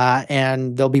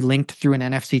 and they'll be linked through an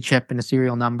NFC chip and a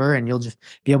serial number, and you'll just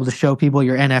be able to show people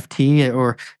your NFT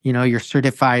or your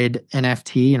certified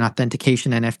NFT and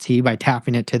authentication NFT by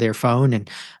tapping it to their phone. And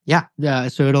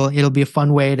so it'll be a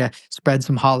fun way to spread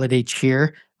some holiday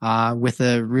cheer with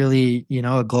a really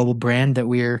a global brand that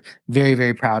we're very,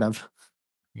 very proud of.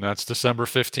 And that's December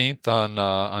 15th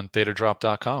on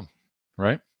ThetaDrop.com,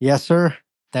 right? Yes, sir.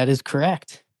 That is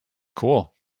correct.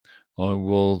 Cool. Well,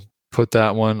 we'll put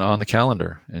that one on the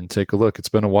calendar and take a look. It's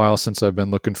been a while since I've been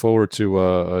looking forward to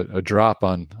a drop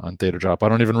on Theta Drop. I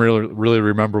don't even really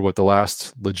remember what the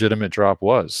last legitimate drop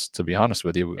was, to be honest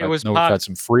with you. It was we've had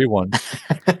some free ones.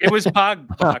 It was POG.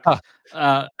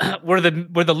 Where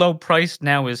the low price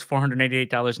now is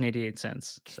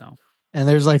 $488.88. So. And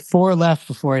there's like 4 left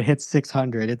before it hits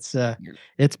 600.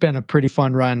 It's been a pretty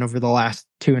fun run over the last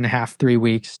 2.5-3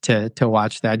 weeks to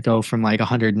watch that go from like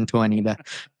 120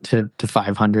 to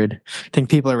 500. I think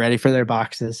people are ready for their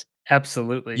boxes.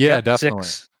 Absolutely. Yeah,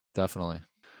 definitely.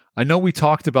 I know we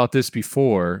talked about this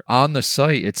before. On the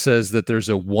site, it says that there's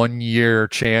a 1-year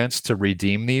chance to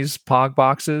redeem these POG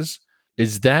boxes.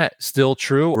 Is that still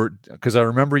true? Or because I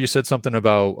remember you said something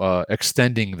about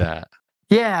extending that.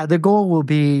 Yeah, the goal will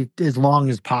be as long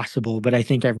as possible, but I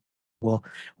think we'll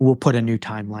put a new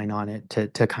timeline on it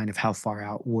to kind of how far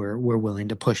out we're willing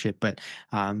to push it. But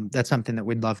that's something that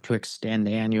we'd love to extend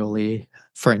annually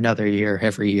for another year,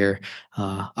 every year,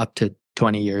 up to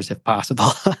 20 years if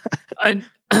possible. And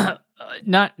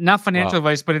not financial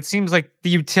advice, but it seems like the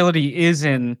utility is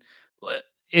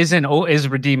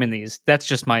redeeming these. That's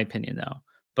just my opinion, though.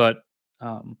 But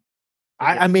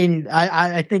I mean,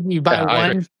 I think you buy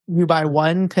one. You buy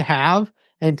one to have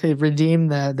and to redeem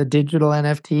the digital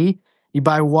NFT. You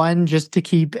buy one just to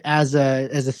keep as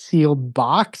a sealed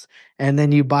box, and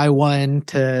then you buy one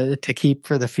to keep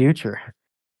for the future.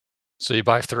 So you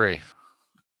buy 3.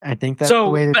 I think that's the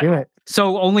way to do it.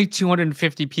 So only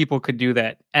 250 people could do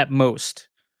that at most.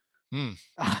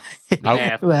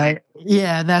 Well,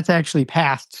 yeah, that's actually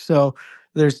passed. So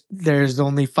there's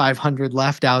only 500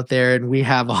 left out there, and we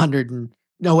have 100 and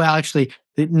no. Well, actually,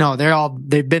 no,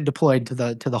 they've been deployed to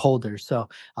the holders. So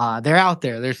they're out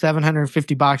there. There's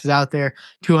 750 boxes out there.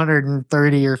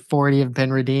 230 or 40 have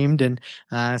been redeemed, and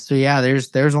so yeah,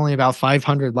 there's only about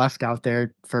 500 left out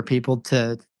there for people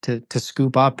to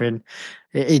scoop up, and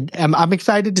I'm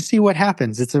excited to see what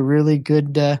happens. It's a really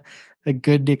good. A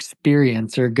good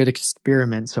experience or a good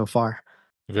experiment so far.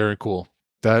 Very cool.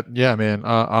 Yeah, man.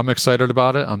 I'm excited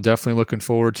about it. I'm definitely looking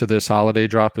forward to this holiday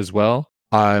drop as well.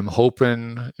 I'm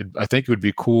hoping. I think it would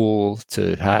be cool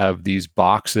to have these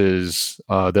boxes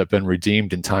that have been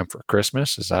redeemed in time for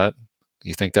Christmas.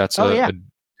 You think that's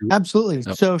absolutely.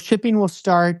 Yep. So shipping will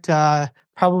start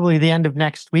probably the end of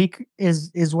next week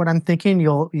is what I'm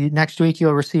thinking. Next week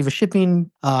you'll receive a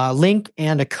shipping link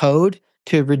and a code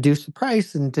to reduce the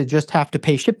price and to just have to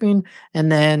pay shipping,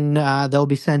 and then they'll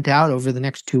be sent out over the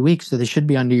next 2 weeks. So they should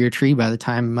be under your tree by the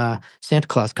time Santa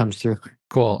Claus comes through.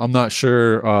 Cool. I'm not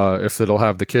sure if it'll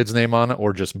have the kid's name on it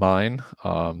or just mine.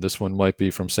 This one might be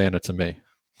from Santa to me.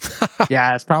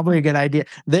 Yeah, it's probably a good idea.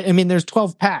 There's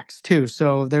 12 packs too,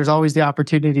 so there's always the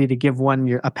opportunity to give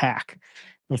one a pack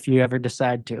if you ever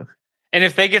decide to. And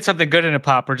if they get something good in a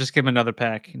pop, or just give them another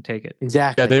pack and take it.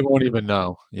 Exactly. Yeah, they won't even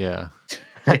know. Yeah.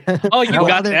 Oh, you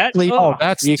got that? Oh,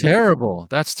 that's terrible.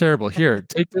 That's terrible. Here,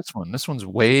 take this one. This one's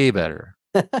way better.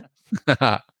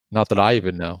 Not that I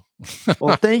even know.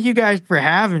 Well, thank you guys for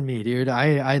having me, dude.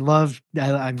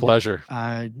 I'm pleasure.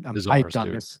 I'm hyped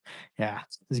on this. Yeah,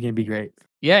 this is gonna be great.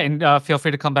 Yeah, and feel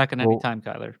free to come back at any time,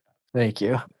 Kyler. Thank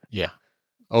you. Yeah.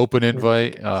 Open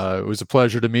invite. It was a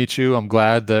pleasure to meet you. I'm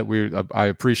glad that I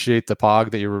appreciate the POG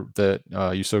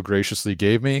that you so graciously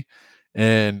gave me,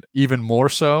 and even more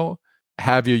so,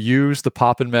 have you used the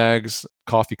Poppin' Mags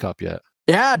coffee cup yet?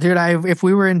 Yeah, dude. If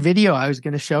we were in video, I was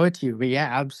going to show it to you. But yeah,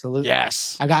 absolutely.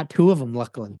 Yes. I got 2 of them,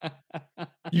 luckily.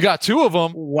 You got 2 of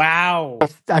them? Wow.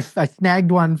 I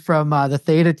snagged one from the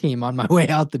Theta team on my way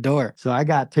out the door. So I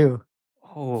got 2.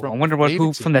 Oh, I wonder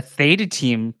who from the Theta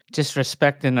team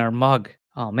disrespecting our mug.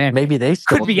 Oh, man. Maybe they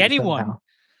could be anyone.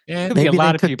 Yeah, could be a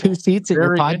lot of people. 2 seats at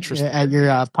your podcast,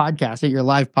 at your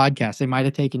live podcast. They might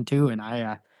have taken 2, and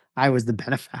I was the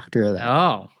benefactor of that.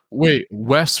 Oh. Wait,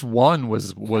 Wes 1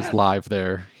 was live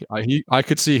there. I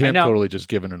could see him totally just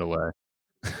giving it away.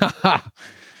 I'll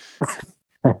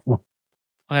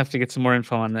have to get some more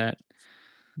info on that.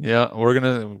 Yeah, we're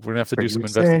gonna have to do some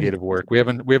investigative work. We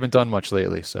haven't done much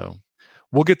lately, so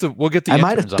we'll get the. I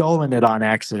might have stolen it on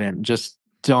accident. Just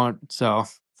don't. So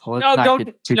no,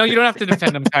 you don't have to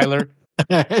defend him, Kyler.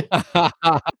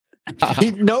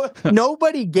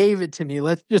 Nobody gave it to me.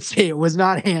 Let's just say it was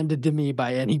not handed to me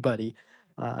by anybody.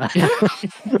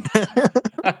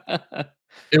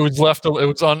 It was left. It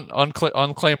was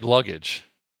unclaimed luggage.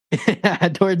 Yeah,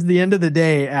 towards the end of the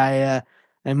day,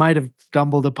 I might have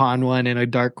stumbled upon one in a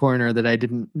dark corner that I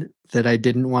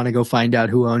didn't want to go find out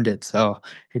who owned it. So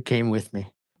it came with me.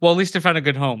 Well, at least it found a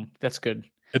good home. That's good.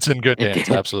 It's in good hands.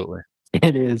 Absolutely.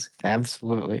 It is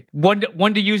absolutely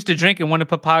one to use to drink and one to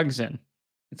put pogs in.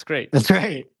 It's great. That's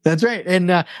right.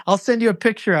 And I'll send you a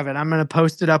picture of it. I'm going to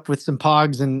post it up with some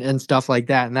pogs and stuff like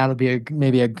that. And that'll be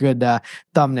maybe a good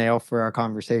thumbnail for our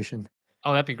conversation.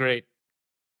 Oh, that'd be great.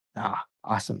 Ah,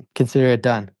 awesome. Consider it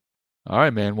done. All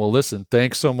right, man. Well, listen,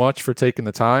 thanks so much for taking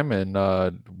the time.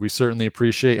 And we certainly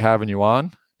appreciate having you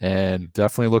on, and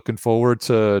definitely looking forward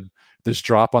to this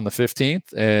drop on the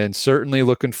 15th, and certainly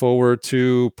looking forward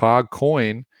to POG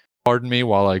Coin. Pardon me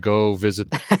while I go visit.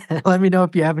 Let me know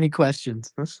if you have any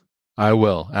questions. I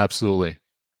will. Absolutely.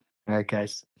 All right,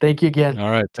 guys. Thank you again.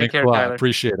 All right. Thanks a lot. Tyler.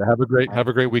 Appreciate it. Have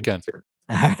a great weekend.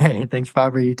 All right. Thanks,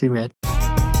 Bobber. You too, man.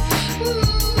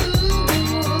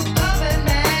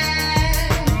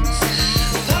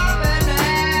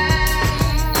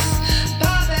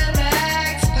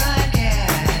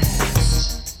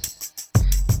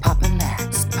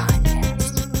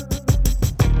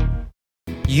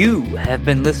 You have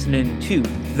been listening to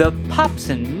the Pops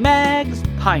and Mags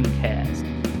Pinecast.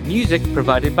 Music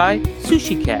provided by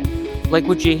Sushi Cat. Like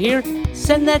what you hear?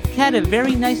 Send that cat a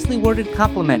very nicely worded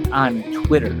compliment on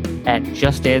Twitter at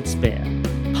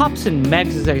JustAddSpam. Pops and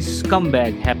Mags is a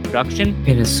Scumbag Hat production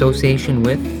in association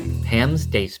with Pam's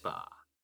Day Spa.